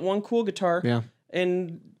guitars to get one cool guitar. yeah.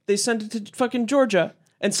 And they sent it to fucking Georgia.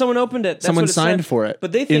 And someone opened it. That's Someone what it signed said. for it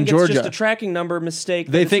But they in think it's Georgia. just a tracking number mistake.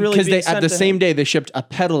 They think because because at the same day they shipped a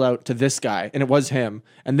pedal out to this guy, and it was him,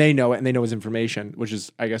 and they know it, and they know his information, which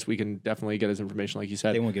is, I guess we can definitely get his information, like you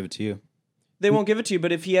said. They won't give it to you. They won't give it to you,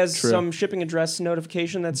 but if he has True. some shipping address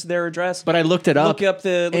notification, that's their address. But I looked it up. Look up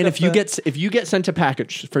the. Look And up if you the- get sent a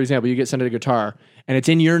package, for example, you get sent a guitar, and it's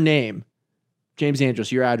in your name, James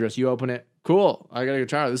Andrews, your address, you open it, cool, I got a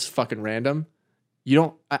guitar, this is fucking random. You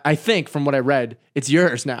don't, I think from what I read, it's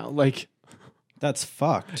yours now. Like, That's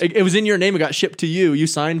fucked. it was in your name, it got shipped to you, you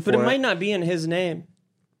signed for but it. it might not be in his name.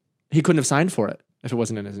 He couldn't have signed for it if it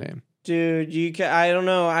wasn't in his name. Dude, I don't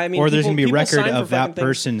know. I mean, Or there's going to be a people record sign for of that fucking things.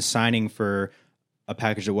 person signing for a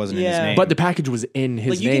package that wasn't in his Yeah. name. But the package was in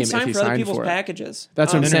his Like, you name can if sign he for other signed people's for it. packages.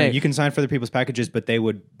 That's what I'm no, saying. you can sign for other people's packages, but there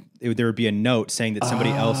would be a note saying that somebody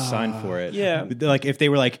else signed for it. Yeah. Like if they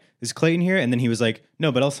were like, "Is Clayton here?" and then he was like,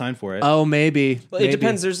 "No, but I'll sign for it." Oh, maybe. Well, it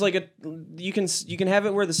depends. There's like you can have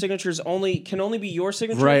it where the signatures can only be your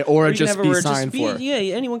signature, Right, or you can just have it be where it signed for. Yeah,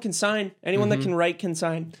 anyone can sign. Anyone that can write can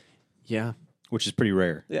sign. Yeah, Which is pretty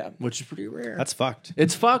rare. Yeah, which is pretty rare. That's fucked.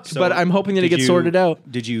 It's fucked, So but I'm hoping that it did gets you- sorted out.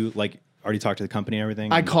 Did you like already talk to the company and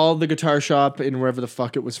everything? I called the guitar shop in wherever the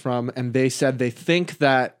fuck it was from, and they said they think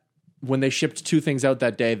that when they shipped 2 things out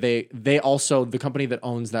that day, they also, the company that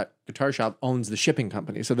owns that guitar shop owns the shipping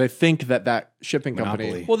company. So they think that shipping company.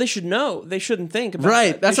 Monopoly. well, they should know. They shouldn't think about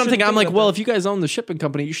Right. that. That's They something shouldn't I'm think like, about well, that. if you guys own the shipping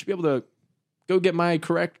company, you should be able to go get my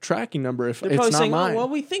correct tracking number if They're it's probably not saying, mine. "Oh, well,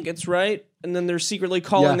 we think it's right," and then they're secretly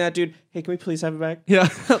calling Yeah. that dude, "Hey, can we please have it back?" Yeah,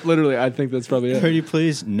 literally, I think that's probably it. Pretty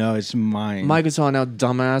please? No, it's mine. My guitar now,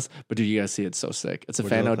 dumbass. But dude, you guys see it's so sick. It's a What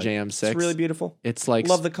does it Fano look like? JM6. It's really beautiful. It's like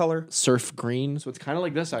Love the color. surf green, so it's kind of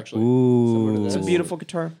like this actually. Ooh, It's a beautiful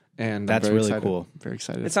guitar. And I'm That's very really excited. cool. Very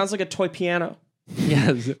excited. It sounds like a toy piano.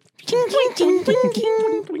 yes.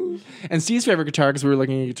 And Steve's favorite guitar, because we were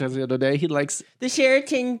looking at guitars the other day, he likes The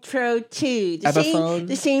Sheraton Pro 2. Epiphone.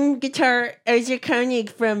 The same guitar as your Koenig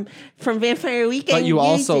from Vampire Weekend. but you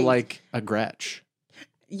also using. like a Gretsch.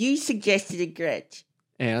 You suggested a Gretsch.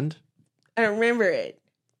 And I don't remember it.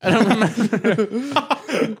 I don't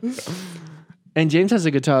remember. And James has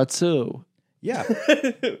a guitar too. Yeah.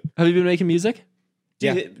 Have you been making music?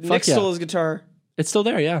 Yeah. Nick Fuck yeah. stole his guitar. It's still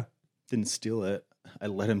there, yeah. Didn't steal it. I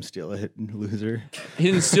let him steal it, loser. He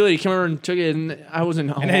didn't steal it. He came over and took it, and I wasn't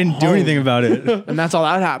home. And I didn't do anything about it. And that's all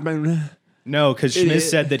that happened. No, because Schmiz It-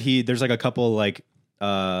 said that there's like a couple like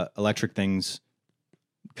electric things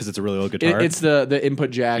because it's a really old guitar. It's the input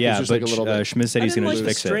jack. yeah, it's just but like a little bit. Schmiz said I he's didn't going like to the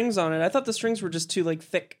fix it. strings on it. I thought the strings were just too like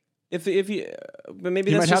thick. If you, but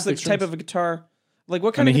maybe He that's might just have the thick type strings. of a guitar. Like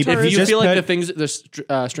what kind mean, of guitar If is you it? just feel like put-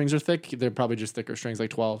 the strings are thick, they're probably just thicker strings, like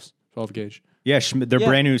 12 gauge. Yeah, they're Yeah.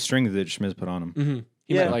 brand new strings that Schmiz put on them. Mm-hmm.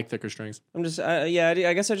 He Yeah. might like thicker strings. I'm just I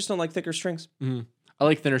guess I just don't like thicker strings. I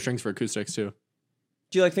like thinner strings for acoustics too.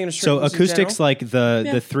 Do you like thinner strings? So in acoustics, general? like the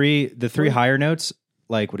Yeah. three higher notes,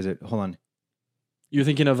 like what is it? Hold on, You're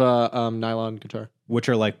thinking of a nylon guitar. which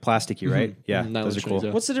are like plasticky, right? Yeah, Nylon those are strings, cool.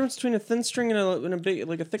 yeah. What's the difference between a thin string and a big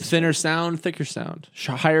like a thick Thinner sound, thicker sound.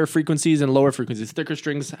 Higher frequencies and lower frequencies. Thicker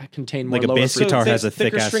strings contain more Like a lower bass So guitar frequencies. has a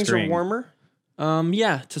thicker thick-ass strings string. are warmer,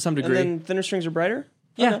 Yeah, to some and degree. then thinner strings are brighter.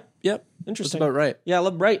 yeah, Okay. yep. Interesting. That's about right. Yeah, I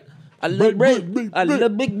love bright. I love bright. I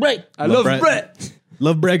love big bright. I Love love Brett. Brett.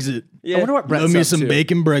 Love Brexit. Yeah. I wonder what Brett's Love me up some to.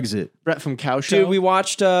 bacon Brexit. Brett from Cow Show. Dude, we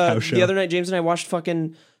watched Show. the other night. James and I watched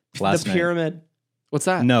fucking Last the night. Pyramid. What's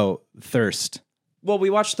that? No, Thirst. Well, we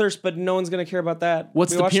watched Thirst, but no one's gonna care about that.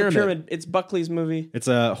 What's we The watched Pyramid? It's Buckley's movie. It's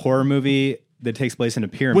a horror movie that takes place in a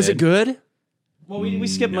pyramid. Was it good? Well, we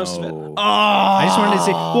skipped most of it. No. I just wanted to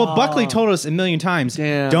say, well, Buckley told us a million times,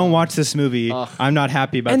 Damn. don't watch this movie. Ugh. I'm not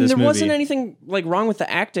happy about And this there movie. wasn't anything like wrong with the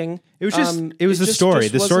acting. It was just, it was the just story.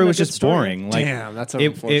 The story wasn't a was good just story. boring. Like, Damn, that's it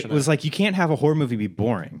unfortunate. was like you can't have a horror movie be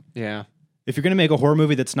boring. Yeah. If you're gonna make a horror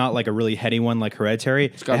movie that's not like a really heady one like Hereditary,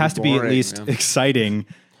 it gotta has be to be at boring, least yeah. exciting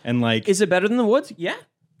and like. Is it better than The Woods? Yeah,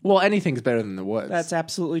 Well, anything's better than The Woods. that's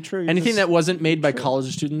absolutely true. Anything Just- that wasn't made by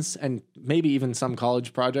college students and maybe even some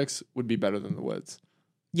college projects would be better than The Woods.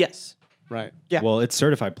 yes. Right. Yeah. Well, it's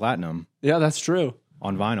certified platinum Yeah, that's true.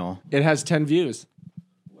 on vinyl. It has 10 views.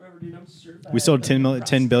 Whatever, dude, I'm certified. We sold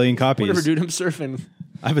 10 billion copies. Whatever, dude, I'm surfing.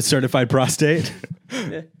 I have a certified prostate.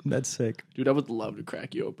 That's sick. Dude, I would love to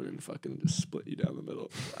crack you open and fucking just split you down the middle.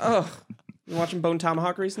 Ugh. You watching Bone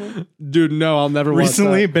Tomahawk recently? Dude, no, I'll never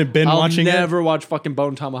Recently, watch that. been I'll watching it? never watch fucking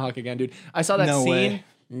Bone Tomahawk again, dude. I saw that No scene. way.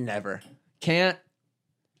 Never. Can't.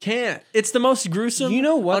 It's the most gruesome, You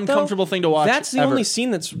know what? uncomfortable though? thing to watch. That's the ever. only scene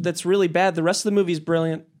that's really bad. The rest of the movie is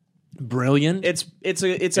brilliant. brilliant. It's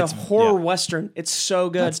a horror yeah. western. It's so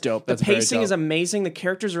good. That's dope. That's the very pacing is dope. amazing. The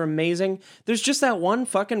characters are amazing. There's just that one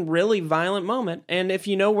fucking really violent moment, and if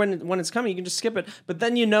you know when it's coming, you can just skip it. But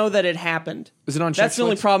then you know that it happened. Is it on That's the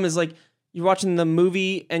only Checkflix? problem. Is like you're watching the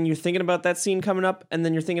movie and you're thinking about that scene coming up, and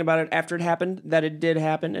then you're thinking about it after it happened that it did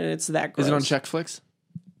happen, and it's that gross. Is it on Checkflix?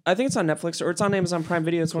 I think it's on Netflix or it's on Amazon Prime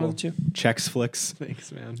Video. It's one of the two. Chex Flicks.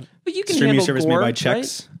 Thanks, man. But you can Streaming handle service gore, made by right?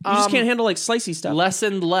 Chex. You just can't handle like slicey stuff. Less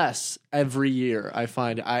and less every year. I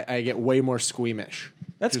find I get way more squeamish.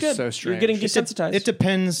 That's Which is good. So You're strange. getting desensitized. It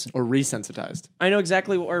depends. or resensitized. I know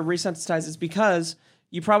exactly what or resensitized is because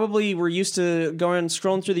you probably were used to going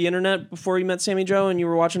scrolling through the internet before you met Sammy Joe, and you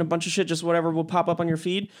were watching a bunch of shit, just whatever will pop up on your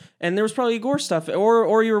feed, and there was probably gore stuff,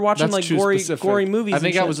 or you were watching That's like too gory specific. movies. I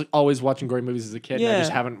think and I shit. was always watching gory movies as a kid. And I Yeah.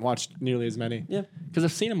 just haven't watched nearly as many. Yeah. Because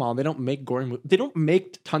I've seen them all. They don't make gory. They don't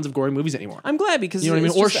make tons of gory movies anymore. I'm glad because You know what I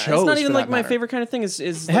it's mean? Or just- shows, It's not for even that like my matter. favorite kind of thing. Is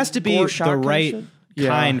It has to be the right Yeah.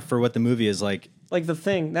 kind for what the movie is like. like The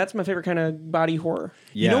Thing. That's my favorite kind of body horror.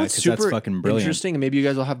 Yeah, You know what's 'cause super that's fucking brilliant. interesting, and maybe you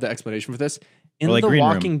guys will have the explanation for this. In Or like The Green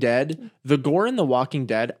Room. Walking Dead, the gore in The Walking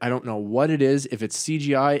Dead, I don't know what it is, if it's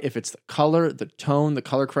CGI, if it's the color, the tone, the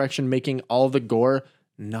color correction, making all the gore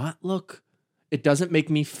not look. It doesn't make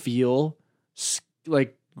me feel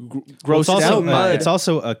like grossed out by it. It's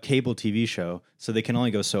also a cable TV show, so they can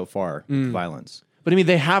only go so far with violence. But I mean,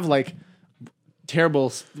 they have like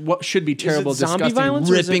terrible, what should be terrible, zombie disgusting, violence,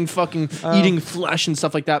 or is ripping, it- fucking eating flesh and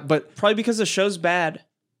stuff like that. But Probably because the show's bad.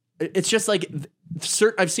 it's just like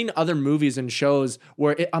I've seen other movies and shows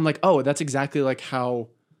where I'm like, oh, that's exactly like how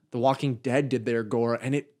The Walking Dead did their gore,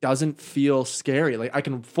 and it doesn't feel scary. Like I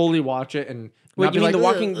can fully watch it and Wait, not you be mean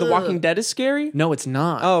like, The Walking Dead is scary? No, it's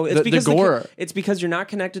not. Oh, it's because the gore. it's because you're not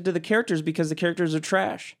connected to the characters because the characters are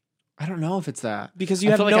trash. I don't know if it's that Because you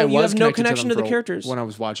I have feel like no- I you was have no connected connection to them the characters. when I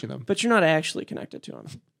was watching them. But you're not actually connected to them.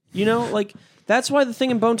 You know, like that's why the thing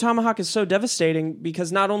in Bone Tomahawk is so devastating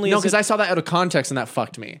because not only No, is because it, I saw that out of context and that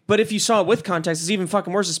fucked me. but if you saw it with context, it's even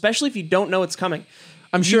fucking worse, especially if you don't know it's coming.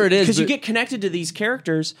 I'm sure it is because you but- get connected to these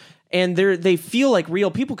characters and they feel like real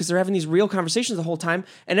people because they're having these real conversations the whole time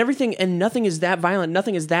and everything and nothing is that violent,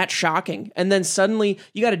 nothing is that shocking, and then suddenly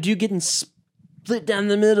you got a dude getting split down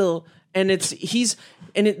the middle and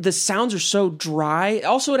the sounds are so dry.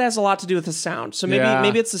 Also, it has a lot to do with the sound. So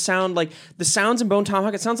maybe it's the sound, like the sounds in Bone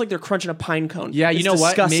Tomahawk. It sounds like they're crunching a pine cone. Yeah, you It's know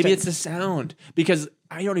disgusting. what? Maybe it's the sound because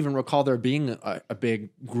I don't even recall there being a big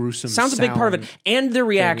gruesome. Sound's a big part of it, and their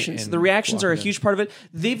reactions. in The reactions are a Walking Dead. huge part of it.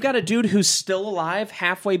 They've got a dude who's still alive,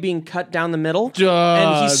 halfway being cut down the middle, God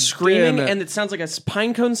and he's screaming, damn it. and it sounds like a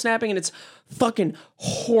pine cone snapping, and it's fucking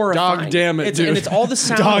horrifying. Dog damn it, dude. And it's all the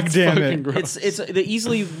sound. Dog damn fucking it. gross. It's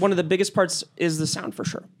easily one of the biggest parts is the sound for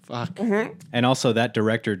sure. Fuck. And also, that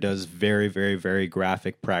director does very, very, very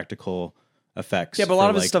graphic, practical effects. Yeah, but a lot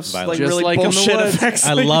for, of his stuff's violence. like Just really like in the bullshit woods. effects.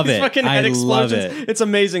 I Like love these it. fucking I head love explosions. it. It's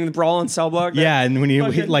amazing. The brawl in cell block. Yeah, and when he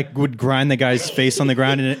Fucking- like would grind the guy's face on the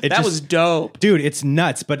ground, and it that just, was dope. dude, it's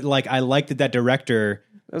nuts. But like, I like that director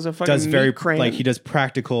That was a fucking does very meat crayon. like he does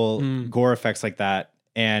practical gore effects like that,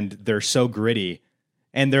 and they're so gritty,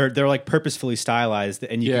 and they're like purposefully stylized,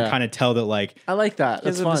 and you Yeah. can kind of tell that like, I like that. He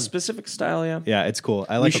has That's a fun. specific style. Yeah. yeah, it's cool.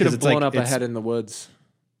 I We like should have blown up a head in the woods.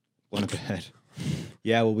 blown up a head.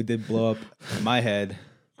 Yeah, well, we did blow up my head.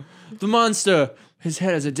 The monster. His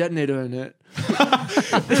head has a detonator in it.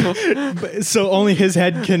 So only his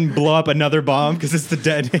head can blow up another bomb because it's the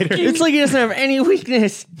detonator. It's like he doesn't have any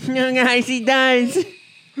weakness. No, guys, he does.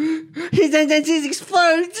 His sentences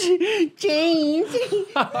explode. James.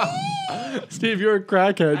 Steve, you're a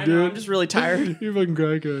crackhead, I dude. know, I'm just really tired. You're a fucking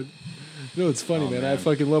crackhead. No, it's funny, man. I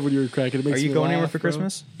fucking love when you're a crackhead. It makes Are you me going laugh, anywhere for bro.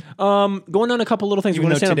 Christmas? Going on a couple little things. Even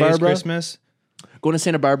We're though going to Santa today's Barbara. Christmas, Going to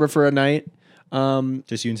Santa Barbara for a night.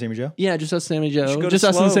 just you and Sammy Joe. Yeah, just us, Sammy should Joe. go to Just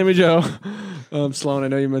us Slow. and Sammy Joe. Sloan, I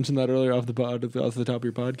know you mentioned that earlier off the top of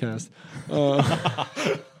your podcast.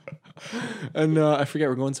 And I forget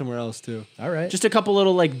we're going somewhere else too. All right. Just a couple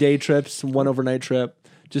little like day trips, one overnight trip,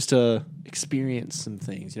 just to experience some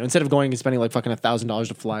things. You know, instead of going and spending like fucking $1,000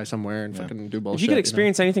 to fly somewhere and fucking do bullshit. If you could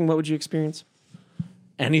experience anything, what would you experience?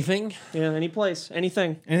 anything, Yeah, any place,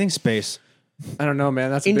 anything. Anything space. I don't know,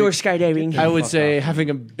 man. That's a Indoor big- skydiving. I would say having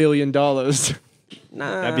 $1 billion.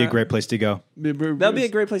 Nah, That'd be a great place to go. That'd be a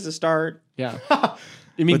great place to start. Yeah.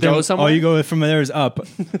 You mean But then go somewhere? all you go from there is up.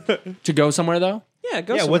 to go somewhere though? Yeah,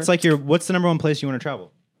 go. Yeah. somewhere. What's the number one place you want to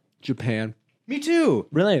travel? Japan. Me too.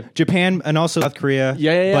 Really? Japan and also South Korea.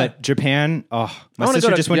 Yeah. But Japan. Oh, my wanna sister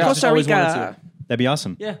go to just went. yeah. Costa always wanted Rica. That'd be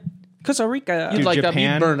awesome. Yeah. Costa Rica. You'd Dude, like that, but you'd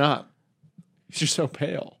Japan- burn up. You're so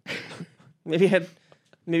pale.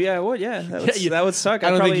 Maybe I would. Yeah, that would suck. I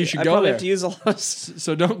don't think probably, you should I'd go probably there. have to use a lot. Of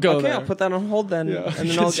So don't go okay, there. I'll put that on hold then, Yeah. and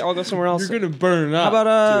then I'll go somewhere else. You're gonna burn up. How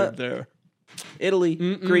about, dude, there? Italy,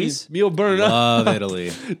 Greece, You'll burn up. Love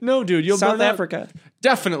Italy. No, dude, you'll South burn up. Africa,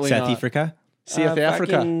 Definitely South not. Africa. South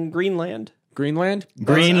Africa. fucking Greenland. Greenland.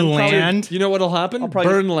 Greenland. You know what'll happen?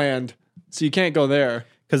 probably- Burn land. So you can't go there.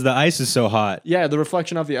 Because the ice is so hot. Yeah, the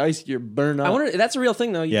reflection off the ice, you're burned up. I wonder. That's a real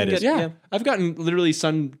thing though. You Yeah, can it is. get, Yeah. I've gotten literally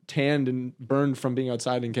sun tanned and burned from being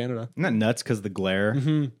outside in Canada. Isn't that nuts? Because the glare. It's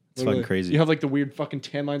fucking Literally. crazy. You have like the weird fucking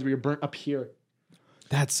tan lines where you're burnt up here.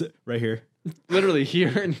 That's right here. Literally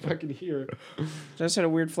here and fucking here. I just had a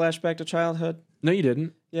weird flashback to childhood. No, you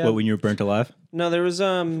didn't. Yeah. What, when you were burnt alive? No, there was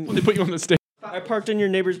They put you on the stage. I parked in your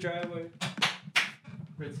neighbor's driveway.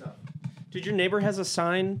 Great stuff. Dude, your neighbor has a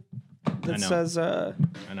sign that know. says, I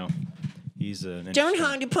know. He's an Don't interesting-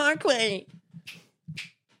 hog the parkway.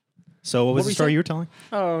 So what was were the you story saying? you were telling?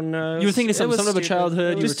 oh no. You were thinking of It was something of a stupid.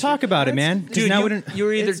 childhood. It You was Just talk about it, man. 'Cause Dude, now you, we didn't. you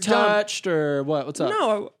were either It's dumb. touched or what? What's up?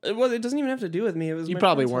 No, it doesn't even have to do with me. It was You my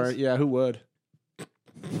probably friend's weren't. house. Yeah, who would?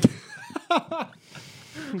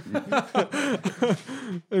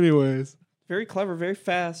 Anyways. Very clever, very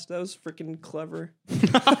fast. That was freaking clever.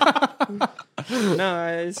 No,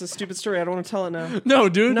 it's a stupid story. I don't want to tell it now. No,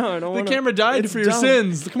 dude. No, I don't The wanna. camera died It's for your dumb.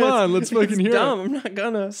 sins. Come on, let's fucking It's hear dumb. it. I'm not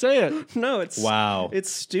gonna. Say it. No, it's Wow.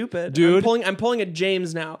 It's stupid, Dude. I'm pulling a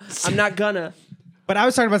James now. I'm not gonna. But I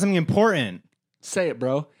was talking about something important. Say it,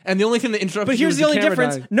 bro. And the only thing that interrupted But you here's was the only camera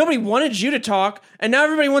difference. dying. Nobody wanted you to talk, and now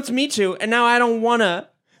everybody wants me to, and now I don't wanna.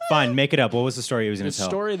 Fine, make it up. What was the story he was going The to tell?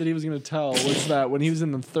 story that he was going to tell was that when he was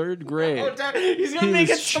in the 3rd grade. He's gonna He make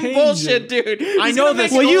was it some changing. bullshit, dude. I know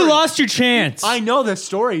this. Well, you story. lost your chance. I know this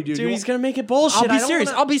story, dude. Dude, You- he's gonna make it bullshit. I'll I be don't serious.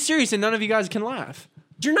 wanna- I'll be serious, and none of you guys can laugh.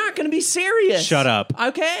 You're not gonna be serious. Shut up.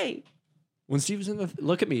 Okay. When Steve was in the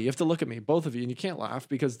look at me, you have to look at me, both of you, and you can't laugh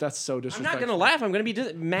because that's so I'm disrespectful. not gonna laugh. I'm gonna be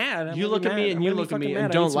mad. I'm You gonna look be at me mad. and I'm you gonna be look at me fucking and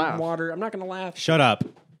mad. I don't need some laugh. Water. I'm not gonna laugh. Shut up.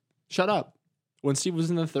 Shut up. When Steve was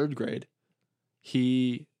in the 3rd grade,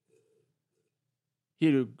 he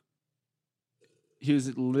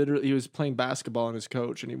was playing basketball and his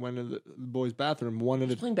coach, and he went into the boys' bathroom. Wanted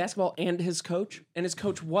to Playing basketball and his coach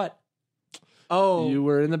what? Oh, You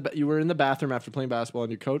were in the bathroom after playing basketball,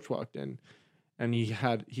 and your coach walked in, and he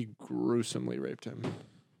gruesomely raped him.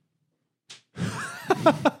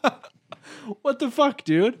 What the fuck,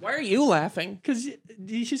 dude? why are you laughing? Because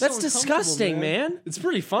That's disgusting, man. It's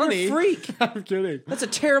pretty funny. You're a freak. I'm kidding. That's a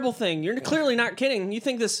terrible thing. You're clearly not kidding. You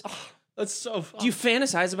think this? That's so. Do you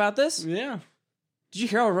fantasize about this? Yeah. Did you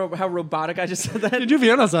hear how robotic I just said that? Did you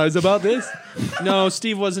fantasize about this? No,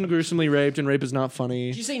 Steve wasn't gruesomely raped, and rape is not funny.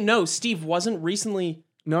 Did you say no? Steve wasn't recently.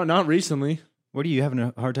 No, not recently. What are you having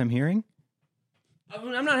a hard time hearing?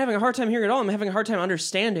 I'm not having a hard time hearing at all. I'm having a hard time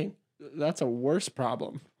understanding. That's a worse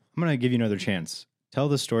problem. I'm going to give you another chance. Tell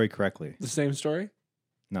the story correctly. The same story?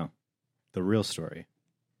 No, the real story.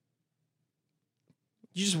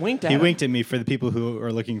 You just winked at He him. winked at me for the people who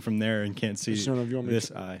are looking from there and can't see Just don't know if you want me this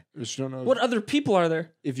to- eye. Just don't know What other people are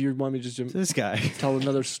there? if you want me just to This guy. tell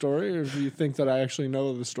another story, or if you think that I actually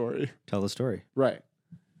know the story. Tell the story. Right.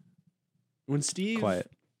 When Steve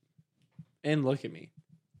Quiet. and look at me.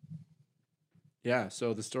 Yeah,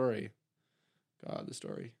 so the story. God, the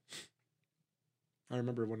story. I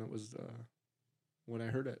remember when it was when I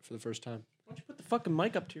heard it for the first time. Why don't you put the fucking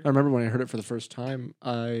mic up to I your... remember when I heard it for the first time,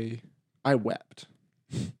 I wept.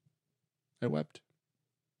 I wept.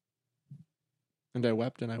 And I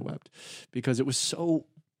wept and I wept because it was so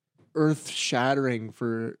earth-shattering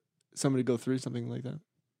for somebody to go through something like that.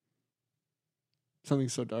 Something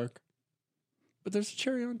so dark. But there's a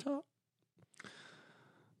cherry on top.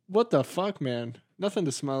 What the fuck, man? Nothing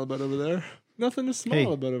to smile about over there. Nothing to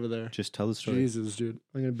smile about over there. Just tell the story. Jesus, dude.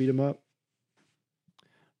 I'm going to beat him up.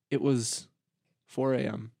 It was 4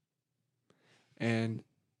 a.m. And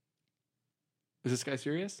is this guy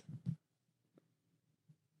serious?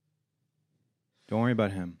 Don't worry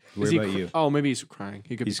about him. Is Worry he about you. Oh, maybe he's crying.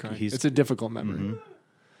 He could He's- be crying. he's- It's a difficult memory. Mhm.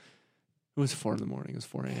 It was 4 a.m. It was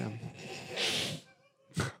 4 a.m.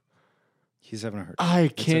 He's having a hard I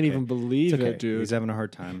It's can't okay. even believe It's okay. it, dude. He's having a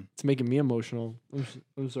hard time. It's making me emotional.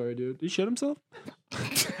 I'm sorry, dude. Did he shit himself?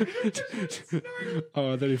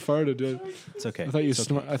 Oh, I thought he farted, dude. It's okay. I thought you.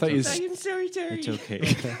 It's okay. I thought you. I'm sorry, Terry. It's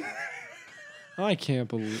okay. I can't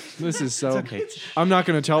believe this is so. It's okay. I'm not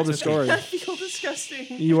going to tell the story. I feel disgusting.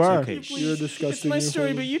 You are. okay. You're disgusting. It's my You're story,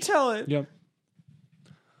 funny. but you tell it. Yep.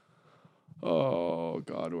 Oh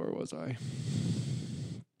God, where was I?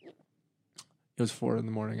 It was 4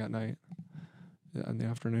 a.m. at night, in the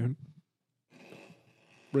afternoon,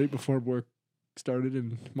 right before work started,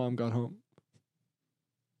 and Mom got home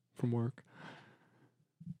from work,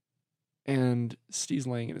 and Steve's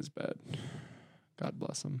laying in his bed. God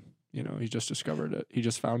bless him. You know, he just discovered it. He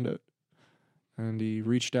just found it, and he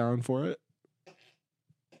reached down for it.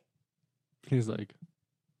 He's like,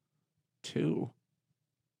 2,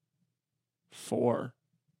 4,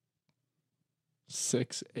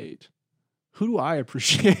 6, 8. Who do I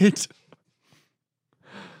appreciate?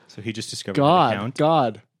 So he just discovered the count.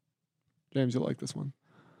 God. James, you'll like this one.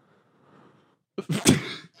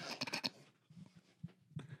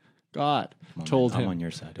 God Come on, told man. I'm him. on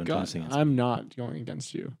your side. Don't try God, to sing. I'm not going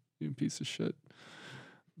against you, you piece of shit.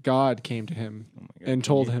 God came to him Oh my God. and Can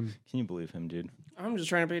told you- him, Can you believe him, dude? I'm just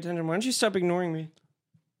trying to pay attention. Why don't you stop ignoring me?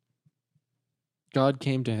 God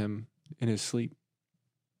came to him in his sleep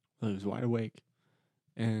he was wide awake,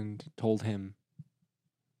 and told him,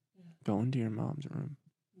 "Go into your mom's room."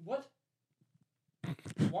 What?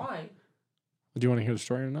 Why? Do you want to hear the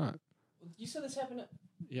story or not? You said this happened.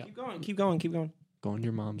 Yeah. Keep going. Keep going. Keep going. Go into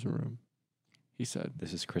your mom's room. He said,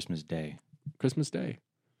 This is Christmas Day. Christmas Day.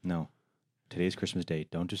 No. Today's Christmas Day.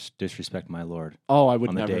 Don't just disrespect my Lord Oh, I would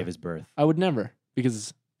on the never. day of his birth. I would never,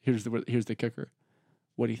 because here's the kicker.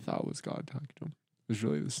 What he thought was God talking to him was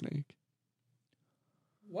really the snake.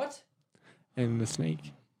 What? And the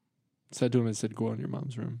snake said to him and said, "Go in your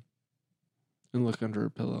mom's room and look under her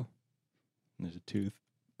pillow." There's a tooth.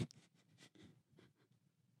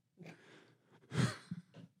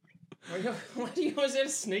 Why do you always add a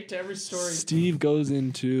snake to every story? Steve goes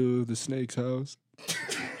into the snake's house.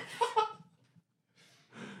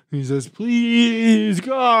 He says, "Please,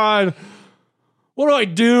 God, what do I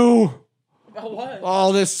do? About what?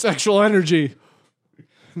 All this sexual energy."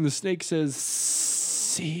 And the snake says,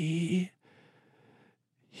 "See,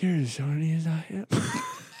 you're as horny as I am."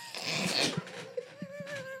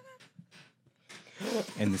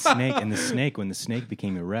 And the snake, when the snake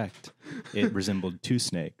became erect, it resembled two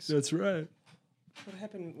snakes. That's right. What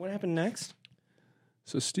happened? What happened next?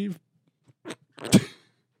 So Steve, Why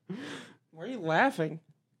are you laughing?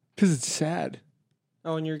 because it's sad.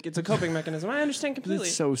 Oh, and it's a coping mechanism. I understand 'Cause completely.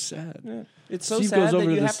 it's so sad. Yeah. It's so Steve sad goes over that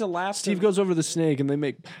to you the have to laugh. Steve goes over to the snake and they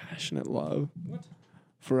make passionate love What?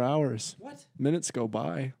 for hours. What? Minutes go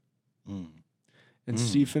by. Mm. And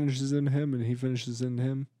Steve finishes in him and he finishes in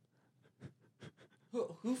him.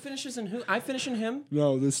 Who finishes in who? I finish in him.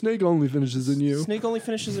 No, the snake only finishes in you. Snake only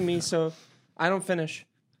finishes in me, so I don't finish.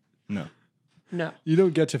 No. No, You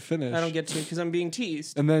don't get to finish. I don't get to because I'm being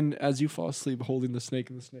teased. And then as you fall asleep holding the snake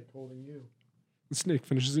and the snake holding you, the snake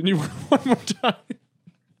finishes in you one more time.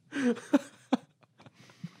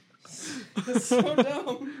 That's so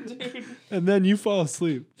dumb, dude. And then you fall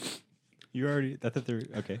asleep. You already. I thought they were.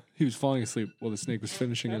 Okay. He was falling asleep while the snake was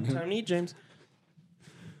finishing in him. Time to eat, James.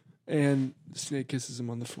 And the snake kisses him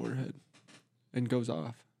on the forehead and goes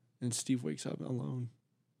off. And Steve wakes up alone.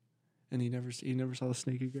 And he never saw the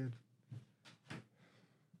snake again.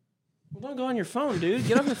 Well, don't go on your phone, dude.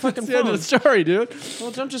 Get off your fucking That's the end phone. of the story, dude.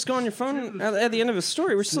 Well, don't just go on your phone at the end of a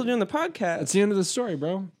story. We're still doing the podcast. That's the end of the story,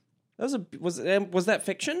 bro. That was that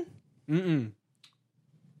fiction? Mm-mm.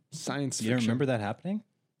 Science fiction. You don't remember that happening?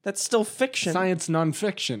 That's still fiction. Science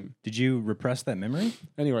nonfiction. Did you repress that memory?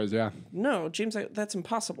 Anyways, yeah. No, James, that's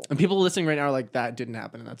impossible. And people listening right now are like, that didn't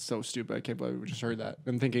happen, and that's so stupid. I can't believe we just heard that.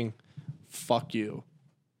 I'm thinking, fuck you.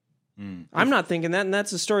 I'm not thinking that, and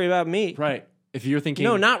that's a story about me. Right. If you're thinking,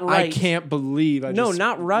 No, not right. I can't believe I No, just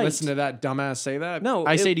not right. listen to that dumbass say that. No,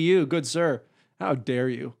 I say to you, good sir, how dare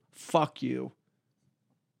you? Fuck you.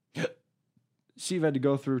 Steve had to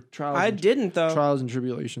go through trials. I didn't though. Trials and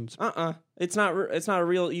tribulations. It's not a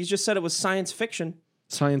real. You just said it was science fiction.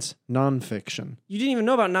 Science nonfiction. You didn't even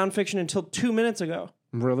know about nonfiction until 2 minutes ago.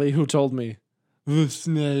 Really? Who told me? The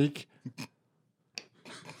snake.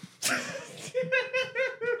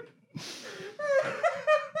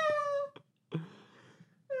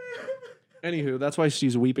 Anywho, that's why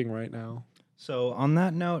she's weeping right now. So, on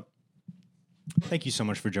that note, thank you so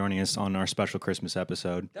much for joining us on our special Christmas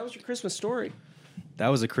episode. That was your Christmas story. That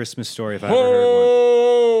was a Christmas story if I ever heard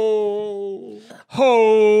one.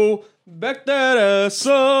 Ho, back that ass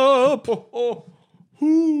up.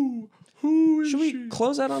 Who is Should we she?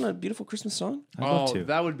 close out on a beautiful Christmas song? I'd love to.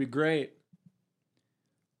 That would be great.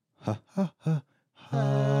 Don't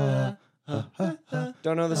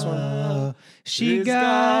know this one. She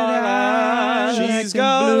got eyes She's like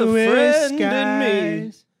got the a bluest friend in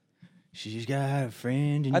me. skies. She's got a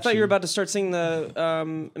friend in I thought you were about to start singing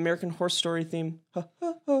the American Horror Story theme. Ha,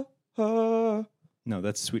 ha, ha, ha. No,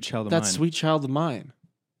 that's Sweet Child of That's Mine. Sweet Child of Mine.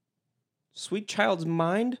 Sweet Child's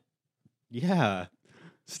Mind? Yeah.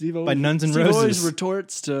 Steve always, By Nuns and Steve always Roses.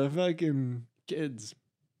 retorts to fucking kids.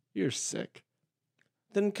 You're sick.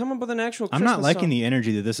 Then come up with an actual I'm Christmas not liking song. the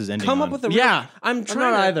energy that this is ending Come on. up with a real... Yeah. I'm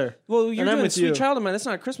trying not to... either. Well, you're And I'm doing with Sweet you. Child of Mine. That's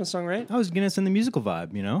not a Christmas song, right? I was going to send the musical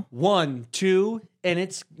vibe, you know? 1, 2, and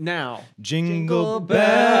it's now. Jingle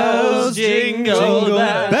bells, jingle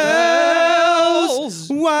bells.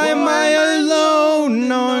 Why am I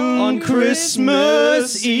alone on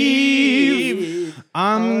Christmas Eve?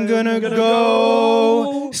 I'm gonna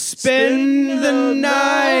go spend the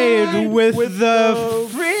night with the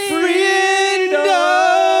friend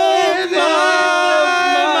of mine.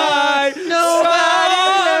 Nobody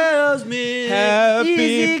tells me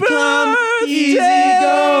happy come, easy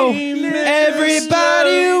go.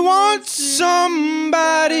 Everybody wants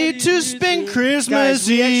somebody to spend Christmas Guys,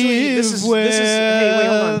 we actually, Eve this is with. hey, wait,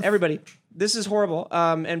 hold on, everybody. This is horrible,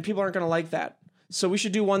 and people aren't going to like that. So we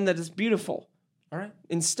should do one that is beautiful All right.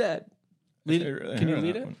 instead. Can you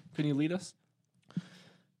lead it? Can you lead us?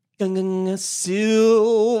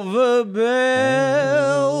 Silver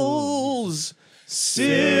bells,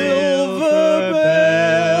 silver bells.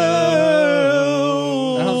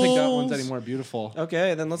 I don't think that one's any more beautiful.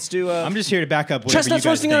 Okay, then let's do. I'm just here to back up. Chestnuts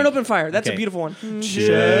roasting on an open fire. That's a Okay. beautiful one.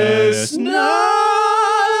 Chestnuts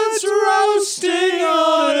roasting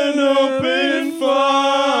on an open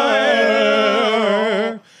fire.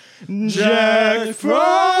 Jack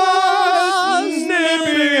Frost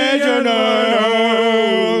nipping at your nose.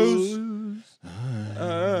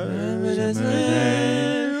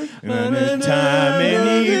 Time,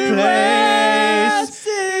 any place.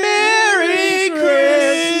 Merry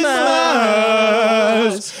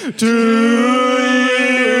Christmas to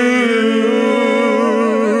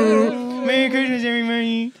you. Merry Christmas,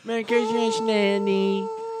 everybody. Merry Christmas, Nanny.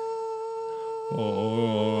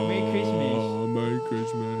 Oh, Merry Christmas. Merry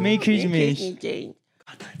Christmas. Merry Christmas. Jane.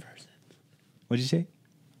 What'd you say?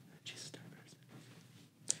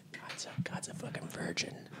 God's a fucking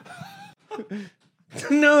virgin.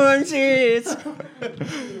 No, I'm serious.